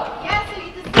myself. Yeah, so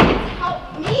you decided to help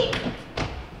me.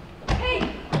 Hey,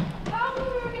 how do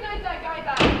we organize that guy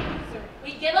back to producer?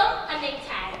 We give him a name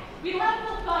tag. We have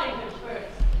to find him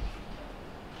first.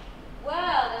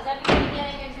 Well, is everybody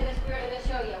getting into the spirit of the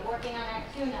show yet? Working on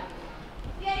Act 2 now.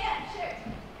 Yeah, sure.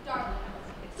 Darla.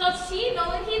 So she know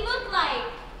what he looked like.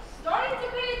 Starting to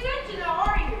pay attention now,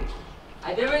 are you?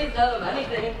 I didn't really tell them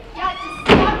anything. Yeah, just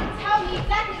stop and tell me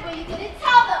exactly what you didn't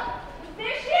tell them.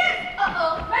 There she is.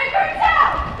 Uh-oh. Make her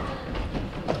tell.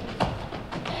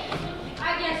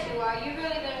 I guess you are. You've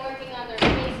really been working on their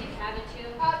basics, haven't you?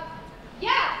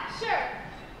 Yeah, sure.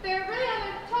 They're really on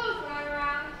their toes when I'm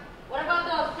around. What about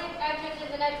those 6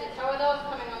 entrances and exits? How are those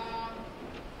coming along?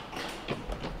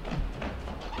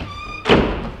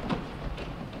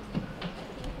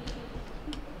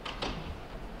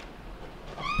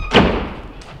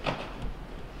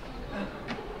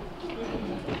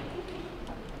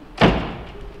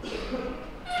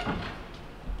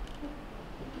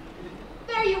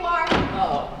 There you are.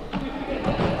 Uh-oh.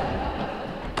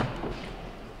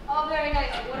 Oh, very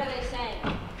nice. What are they saying?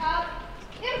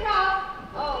 Improv.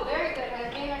 Oh, very good.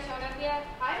 Has Nina shown up yet?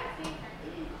 I haven't seen her.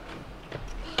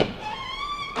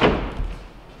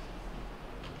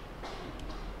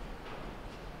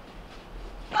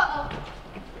 Uh-oh.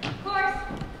 Of course,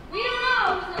 we don't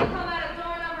know who's going to come out of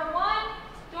door number 1,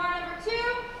 door number 2,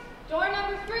 door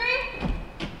number 3.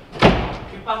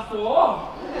 ¿Qué pasó?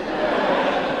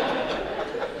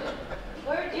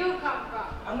 Where'd you come from?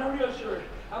 I'm not real sure.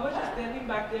 I was just standing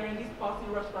back there and this posse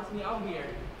rushed past me out here.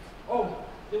 Oh,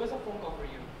 there was a phone call for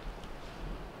you.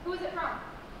 Who is it from?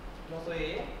 No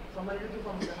sé, somebody looking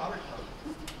for Mr. Habershaw.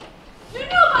 You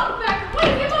know about the factor. What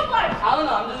does he look like? I don't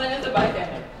know, I'm just an innocent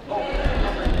bystander. Oh, there's a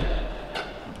number there.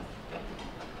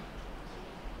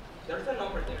 There's a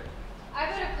number there. I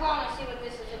better call and see what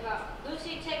this is about.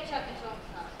 Lucy, take Chuck and Tom's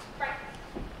house. Right.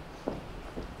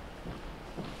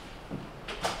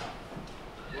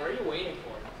 What are you waiting for?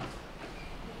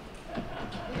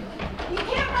 You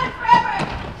can't run forever.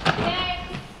 Thanks.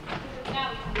 Now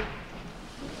we can.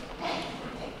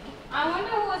 I wonder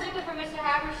who was looking for Mr.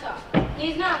 Habershaw.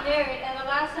 He's not married, and the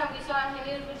last time we saw him,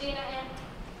 he was with Dina, and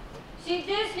she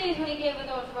did sneeze when he gave her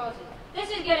those roses. This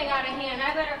is getting out of hand.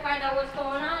 I better find out what's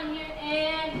going on here,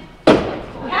 and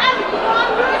have you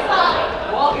on your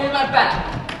side. Well, here's my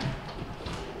back.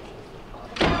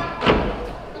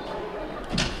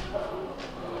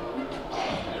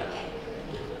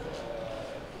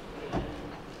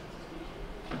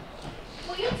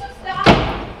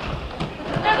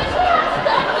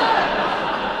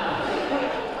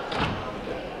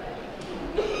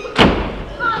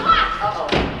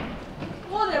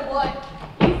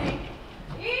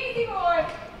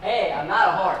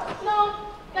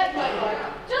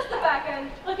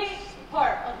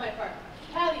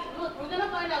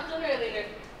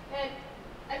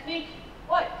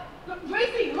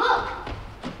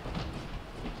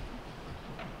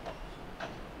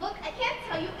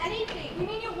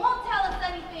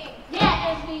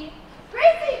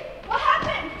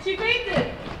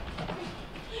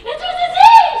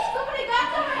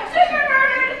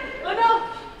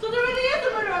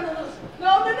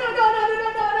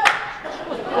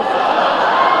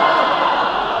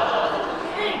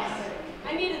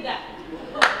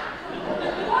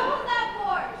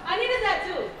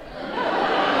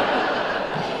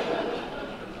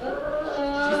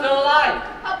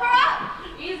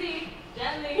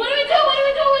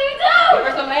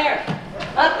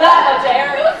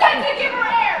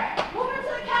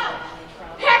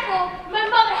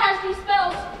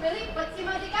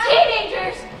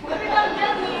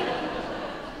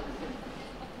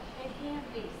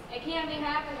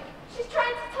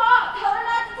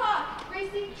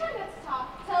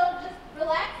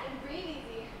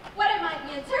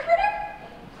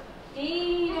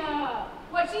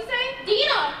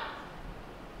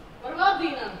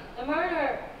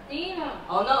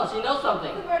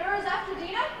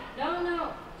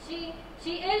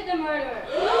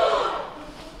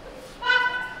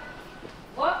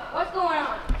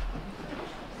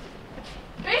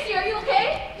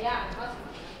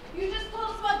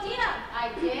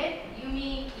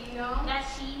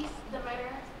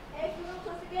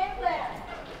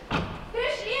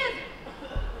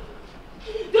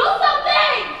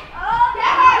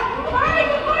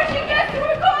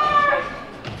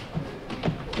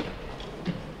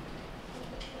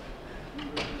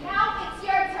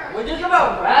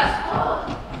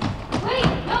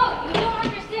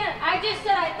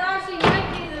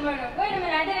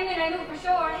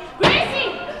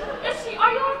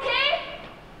 are you okay?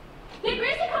 Did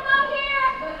Gracie come out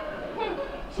here?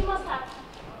 She must have.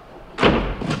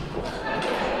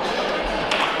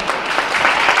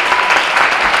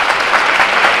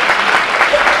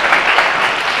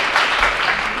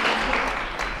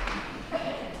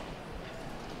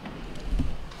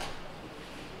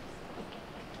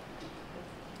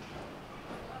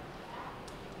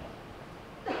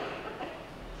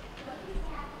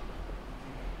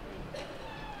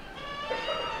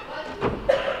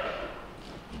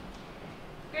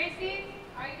 Gracie,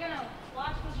 are you gonna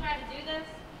watch me try to do this?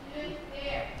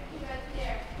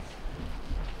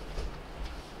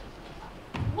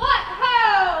 What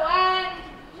ho and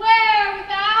where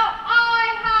without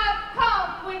I have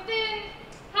come within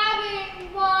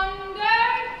having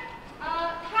wandered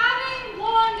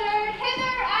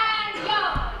hither and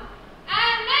yon,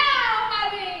 and now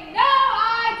having no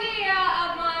idea of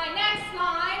my next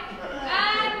line,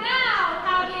 and now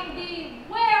having the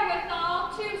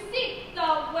wherewithal to seek the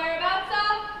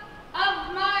whereabouts of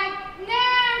my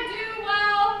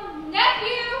ne'er-do-well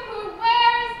nephew who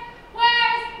wears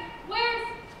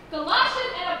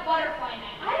galoshes and a butterfly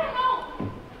net. I don't know.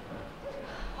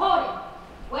 Hold it.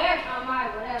 Where am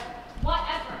I? Whatever.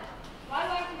 Why do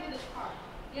I have to do this part?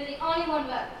 You're the only one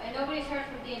left, and nobody's heard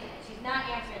from Dina. She's not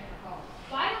answering her phone.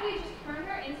 Why don't we just turn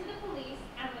her into the police,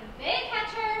 and when they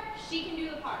catch her, she can do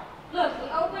the part? Look, we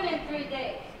open in 3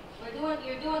 days.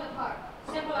 You're doing the part.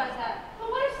 Simple as that.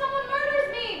 But what if someone murders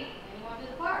me? And you won't do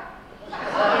the part.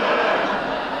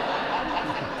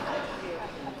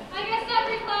 I guess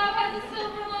every cloud has a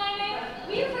silver lining.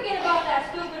 Will you forget about that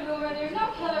stupid rumor? There's no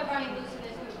killer running loose in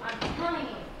this group. I'm telling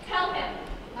you. Tell him.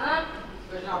 Huh?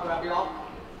 Good job, grab you all.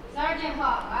 Sergeant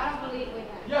Hawk, I don't believe we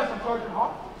have. Yes, I'm Sergeant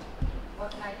Hawk.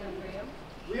 What can I do for you?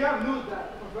 We have news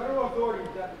that from federal authorities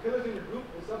that the killers in your group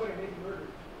is somebody may be murdered.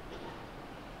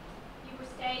 You were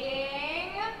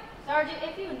saying? Sergeant,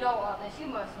 if you know all this, you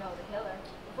must know the killer.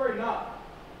 Afraid not.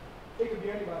 It could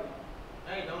be anybody.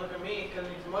 Hey, don't look at me. It could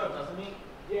be some motive, doesn't it?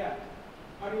 Yeah.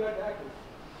 How do you like the actors?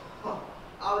 I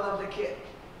would love the kid.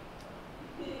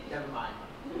 Never mind.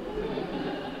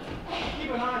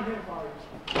 Keep an eye on him, Farce.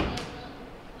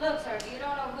 Look, sir, you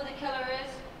don't know who the killer is?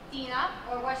 Dina?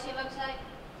 Or what she looks like?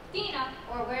 Dina?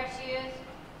 Or where she is?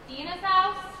 Dina's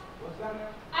house? What's that,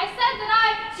 man? I said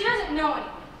that She doesn't know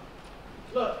anything.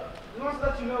 Look, he wants to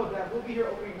let you know that we'll be here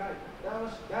opening night.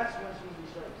 That's when she usually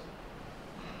strikes.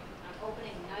 On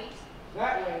opening night?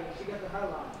 That way, she gets the hell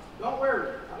on. Don't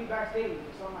worry, I'll be backstage,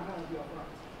 so my hand will be up front.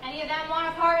 any of them want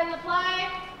a part in the play?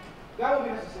 That will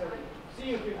be necessary. See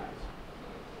you in 3 nights.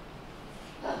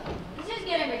 This is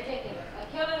getting ridiculous. A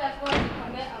killer that's going to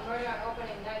commit a murder on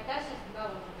opening night, that's just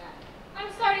melodramatic. I'm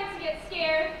starting to get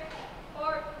scared.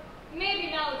 Or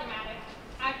maybe melodramatic.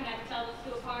 I can never tell those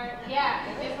two apart. Yeah,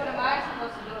 and just what am I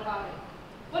supposed to do about it?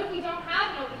 What if we don't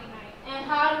have an opening night? And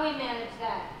how do we manage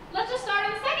that? Let's just start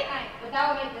on the second night. But that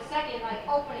would make the second night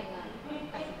opening night.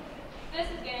 This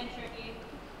is getting tricky.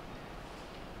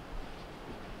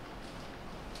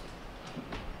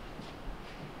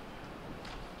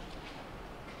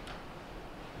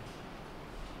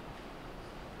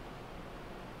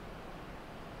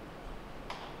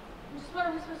 Just what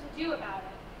are we supposed to do about it?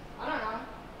 I don't know.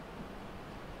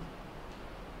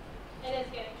 It is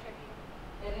getting tricky.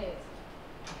 It is.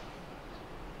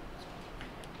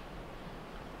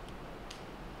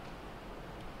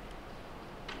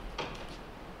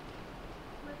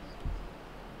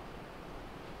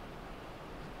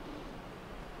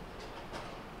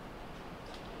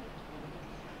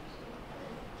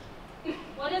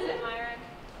 What is it, Myron?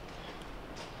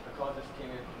 A call just came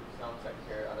in from some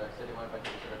secretary or other said he wanted to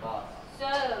to her boss.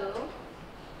 So,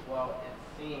 Well, it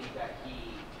seems that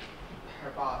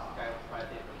her boss, the guy who was by the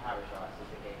day from Habershaw, so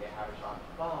they get Habershaw on the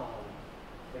phone.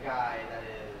 The guy that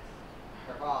is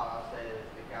her boss is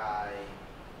the guy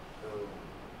who,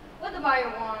 what the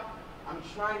buyer want? I'm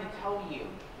trying to tell you.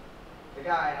 The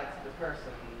guy that's the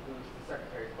person who's the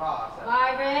secretary's boss.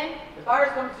 Byron? The buyer's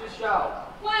coming to the show.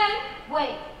 When?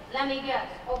 Wait, let me guess.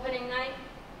 Opening night?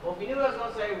 Well, if you knew what I was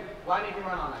going to say, why make him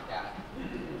run on like that?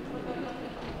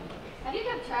 Have you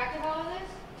kept track of all of this?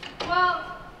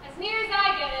 Well, as near as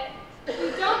I get it, if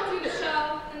we don't do the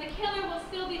show, then the killer will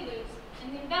still be loose,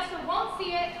 and the investor won't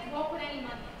see it and won't put any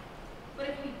money in. But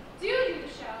if we do the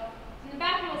show, and the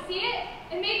backer will see it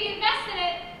and maybe invest in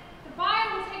it, the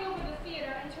buyer will take over the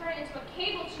theater and turn it into a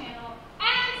cable channel,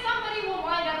 and somebody will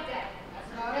wind up dead.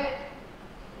 That's about it.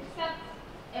 Except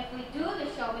If we do the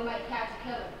show, we might catch a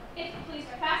killer. if the police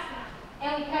are fast enough.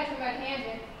 And we catch him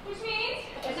red-handed. Which means,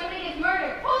 If somebody gets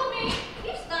murdered. hold me!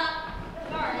 You stop.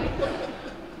 Sorry.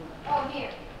 Oh,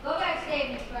 here. Go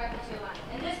backstage and practice your line.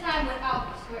 And this time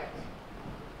without the script.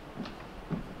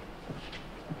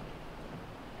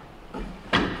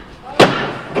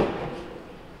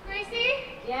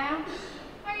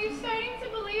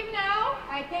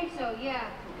 think so, yeah.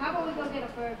 How about we go get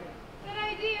a burger? Good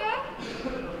idea.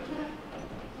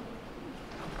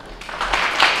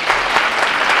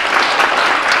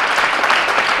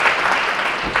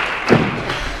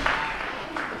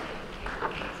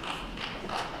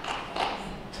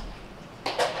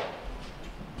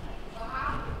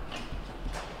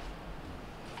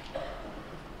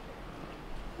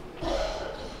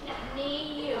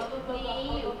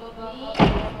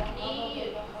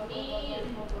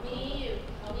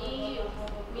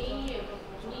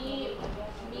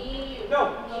 No,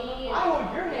 I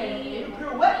hold your hand and you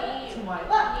pirouette to my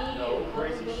left. No,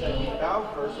 Gracie said you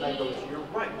bow first and I go to your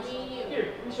right.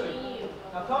 Here, let me show you.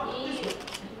 Now come this way.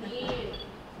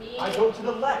 I go to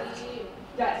the left.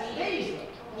 That stays it.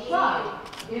 Try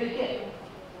it again.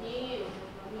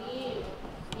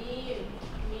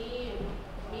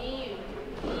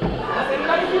 Does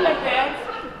anybody feel like pants?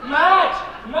 Match!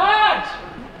 Match!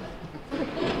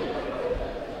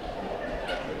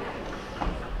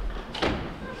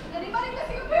 Anybody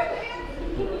missing a pair of pants?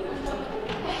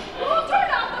 We'll turn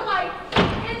off the lights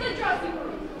in the dressing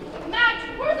room. Max,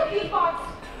 where's the beatbox?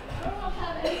 I don't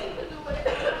have anything to do with it.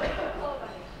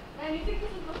 And you think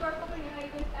this is the first opening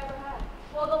night you've ever had?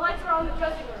 Well, the lights are on in the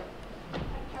dressing room.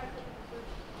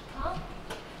 Huh?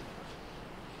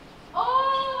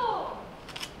 Oh!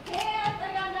 Pants!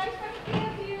 I got nice fresh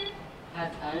pants here.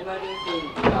 Has anybody seen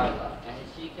Darla? And is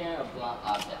she carrying a blunt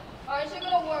object? Aren't you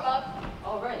gonna warm up?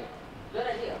 Oh, right. Good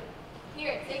idea.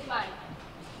 Here, take mine.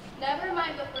 Never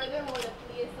mind the furthermore the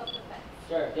plea is self-defense.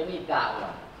 Sure, give me that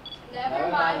one. Never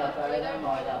mind the furthermore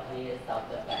furthermore the plea is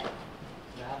self-defense.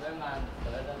 Never mind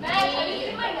the furthermore. Max, have you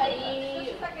seen my head?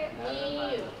 Just a second.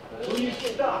 Will you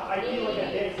stop? I feel like a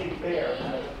dancing bear.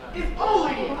 If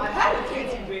only I had a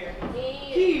dancing bear.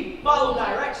 He followed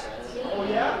directions. Oh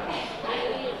yeah?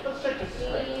 Let's check this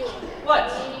straight.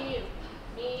 What?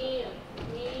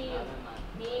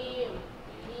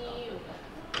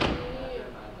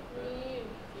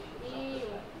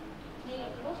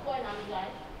 What's going on, you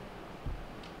guys?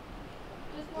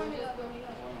 Just warm it up.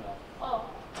 Oh,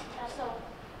 that's so.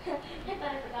 I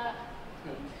thought I forgot.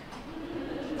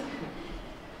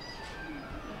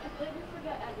 I feel like we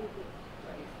forgot everything.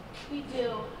 We do.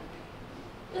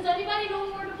 Does anybody know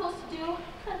what we're supposed to do?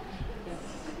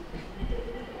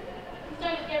 It's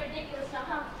starting to get ridiculous now,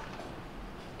 huh?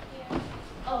 Yeah.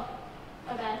 Oh,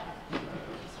 my bad.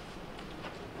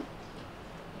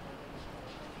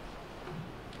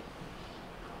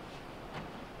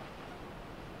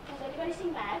 Has anybody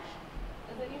seen Madge?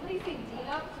 Has anybody seen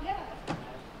Dina? Yeah.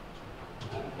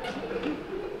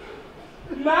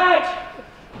 Match!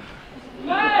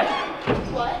 Match!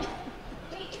 What?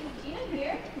 Wait, is Dina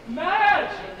here?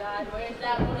 Match! Oh my god, where's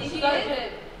that police She sergeant?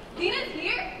 is? Dina's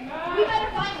here? Match! We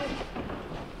better find her.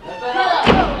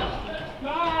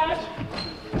 Match!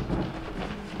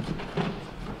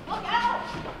 Look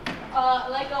out!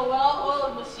 Like a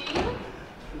well-oiled machine?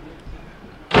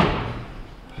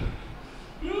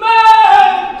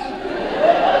 Match!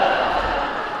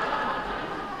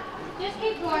 Just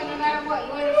keep going no matter what,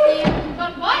 you understand?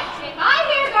 But what? If I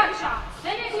hear gunshots,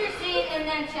 Finish your scene and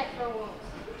then check for wounds.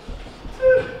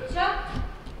 Chuck,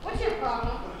 what's your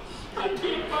problem? I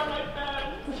can't find my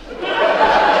pants.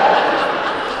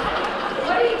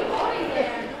 What are you doing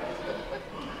there?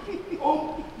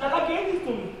 Oh, Darla gave these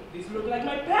to me. These look like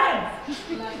my pants.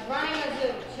 Like running a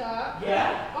zoo, Chuck.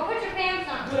 Yeah? Go put your pants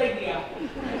on. Good idea.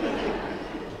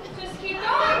 just keep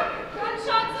going.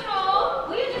 Gunshots and all.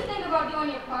 Will you just think about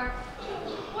doing your part?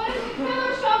 What if the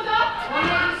killer shows up? Why did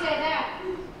you say that?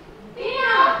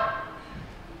 Dina!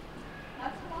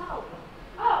 That's loud.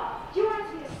 Oh, do you want us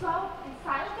to be slow and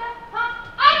silent then? Huh?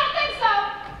 I don't think so.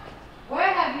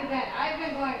 Where have you been? I've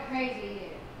been going crazy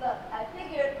here. Look, I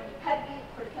figured when you pet me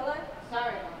for the killer.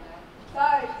 Sorry about that.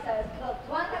 Sorry, she says. Look,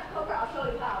 you want to have poker? I'll show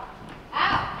you how.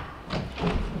 Ow!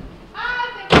 I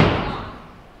think it's gone.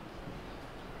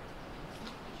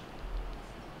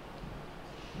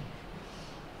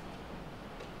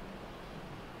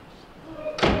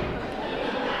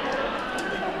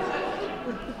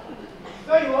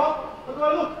 There you are. Look what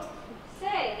I look.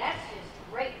 Say, that's just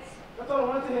great. That's all I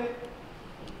wanted to hit.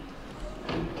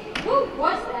 Who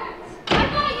was that? I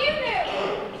thought you knew.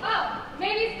 Oh,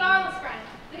 maybe it's Darla's friend.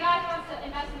 The guy who wants to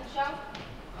invest in the show.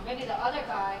 Or maybe the other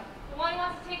guy. The one who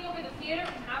wants to take over the theater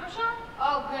from Habershaw?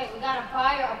 Oh, great. We got a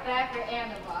buyer, a backer,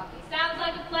 and a lobby. Sounds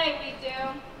like a play we do.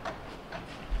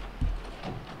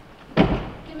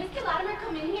 Did Mr. Latimer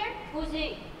come in here? Who's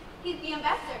he? He's the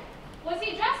investor. Was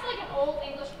he dressed like an old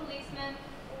English policeman?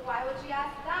 Why would you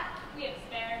ask that? We have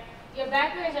spare. Your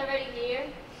backer is already here?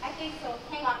 I think so.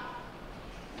 Hang on.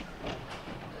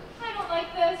 I don't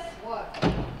like this. What?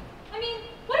 I mean,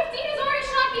 what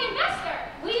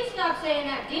stop saying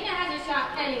that. Dina hasn't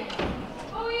shot anyone.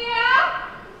 Oh,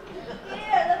 yeah?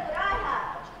 Here, look what I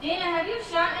have. Dina, have you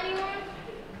shot anyone?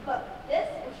 Look, this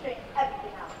will straighten everything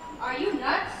out. Are you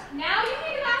nuts? Now you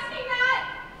think of asking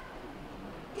that?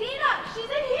 Dina, she's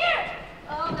in here.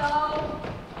 Oh no.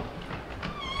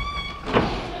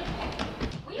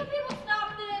 Will you people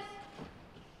stop this?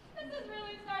 This is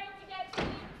really starting to get to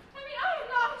me. I mean, I am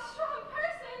not a strong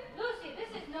person. Lucy,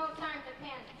 this is no time to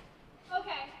panic.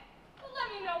 Okay, well, let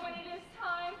me know when it is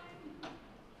time.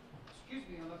 Excuse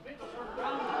me, I'm a bit short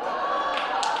around.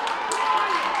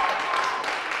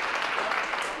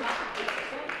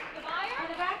 The buyer? Or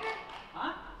the backer?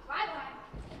 Huh? Bye-bye.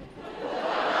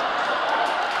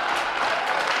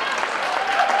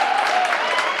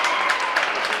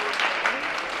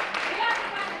 We have to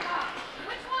find the box.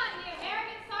 Which one, the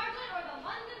American Sergeant or the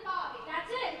London Bobby?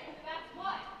 That's it. That's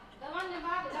what? The London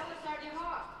Bobby, that was Sergeant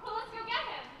Hawk. Well, let's go get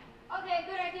him. Okay,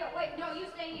 good idea. Wait, no, you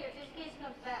stay here just in case he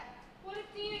comes back. What if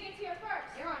Dina gets here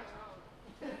first? You're on your own.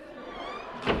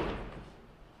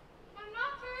 I'm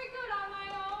not very good on my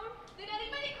own. Did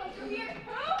anybody come through here?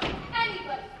 Who?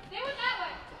 Anybody. They went that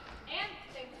way. And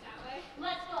they went that way.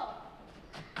 Let's go.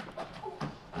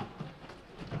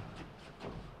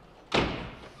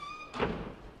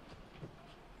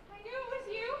 I knew it was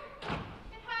you.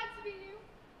 It had to be you.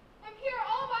 I'm here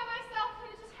all by myself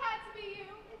and it just had to be you.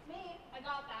 It's me. I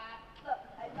got that. Look,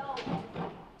 I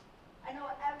know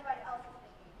what everybody else is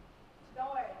thinking.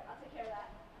 Don't worry, I'll take care of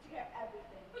that. I'll take care of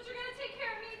everything. But you're gonna take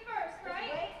care of me first, Just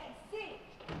right? wait and see.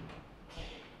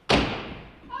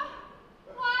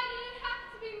 Why did it have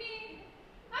to be me?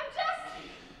 I'm just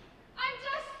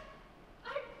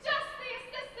the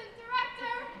assistant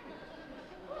director.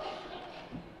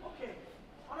 Okay,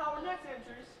 on our next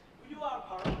entrance, we do our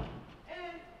part,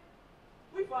 and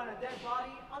we find a dead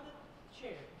body on the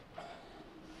chair.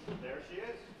 There she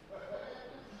is.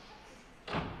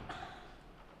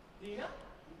 Dina?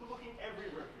 We've been looking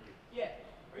everywhere for you. Yeah.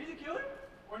 Are you the killer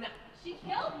or not? She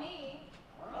killed me.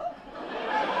 Huh?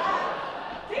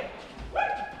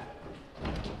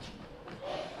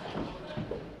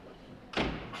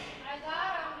 I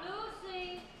got him.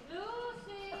 Lucy.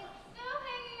 Lucy. Still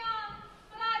hanging on,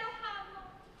 but I don't have one.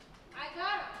 I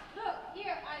got him. Look,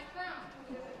 here, I found.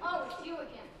 Oh, it's you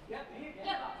again. Yep, here.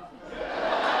 Get up.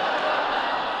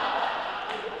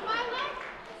 My leg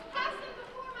is passing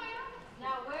before my eyes.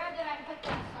 Now, where did I put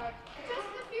that, Sergeant?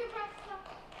 Just a few breaths left.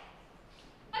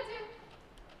 I do.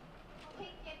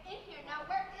 Okay, get in here. Now,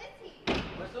 where is he?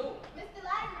 Where's who? Mr.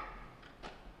 Latimer.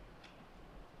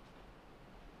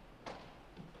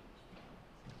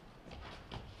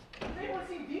 Has anyone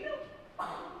seen Dina?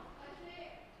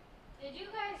 Did you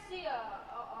guys see a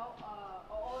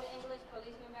old English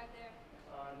policeman back there?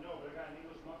 No, but I got an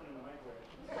English muffin in the microwave.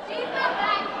 She's not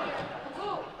back here. Who?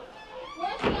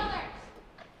 Where's the others?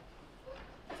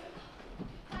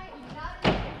 I am not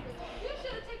in here. You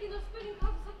should have taken those spinning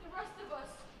cups like the rest of us.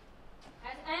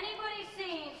 Has anybody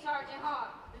seen Sergeant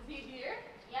Hawk? Is he here?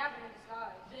 Yeah, but in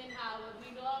disguise. Then how would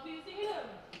we know if you seen him?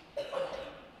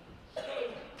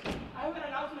 Hey, I have an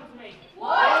announcement to make.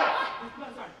 What? This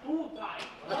guns are too tight.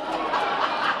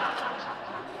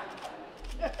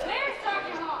 Where's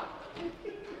Sergeant Hawk?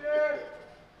 Here.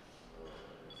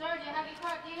 Sergeant, have you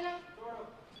caught Dina? Sort of.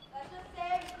 Let's just say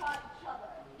we caught each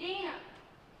other. Dina.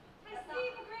 I see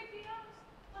the great beyond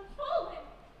unfolding.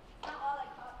 It's not all I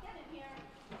caught. Get in here.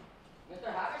 Mr.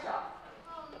 Havershaw.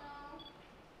 Oh, no.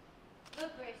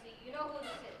 Look, Gracie, you know who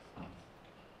this is.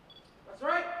 That's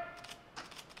right.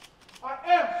 I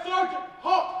am Sergeant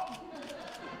Hawk.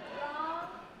 Wrong.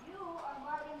 You are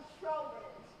Martin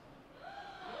Strobers.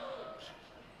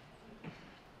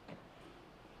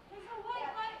 There's a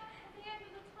white light at the end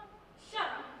of the tunnel. Shut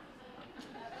up.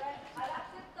 That's right. I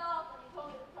got tipped off when you told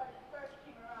me the sergeant first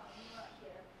came around when you weren't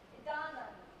here. It dawned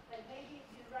on me that maybe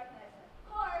you didn't recognize him. Of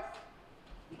course,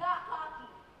 he got cocky.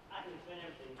 I can explain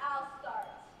everything. I'll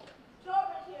start.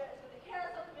 Strobers here is with the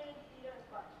Carousel Community Theater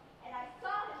Fund, and I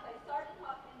saw him play Sergeant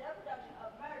Hawk in their production of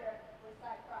Murder with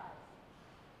Side Prize.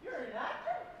 You're an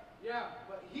actor? Yeah,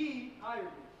 but he hired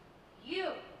me.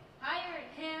 You hired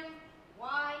him.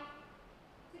 Why?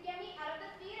 To get me out of the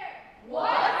theater. What?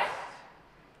 I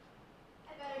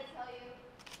better tell you.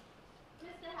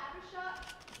 Mr. Havershaw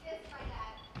is my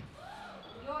dad.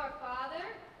 Your father?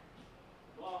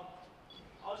 Well,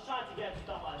 I was trying to get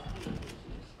stuff out of the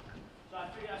business. So I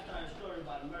figured I'd start a story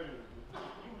about a murder.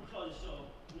 You would close the show.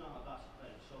 You know how gossip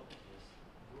plays the show is.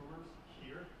 Rumors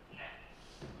here?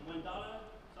 And when Darla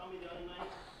saw me the other night,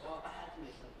 well, I had to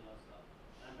make something else up.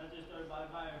 And I bet this story by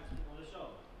buyer on the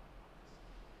show.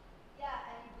 Yeah,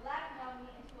 and he blackmailed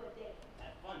me into a date.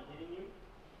 Had fun, didn't you?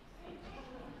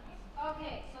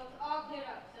 Okay, so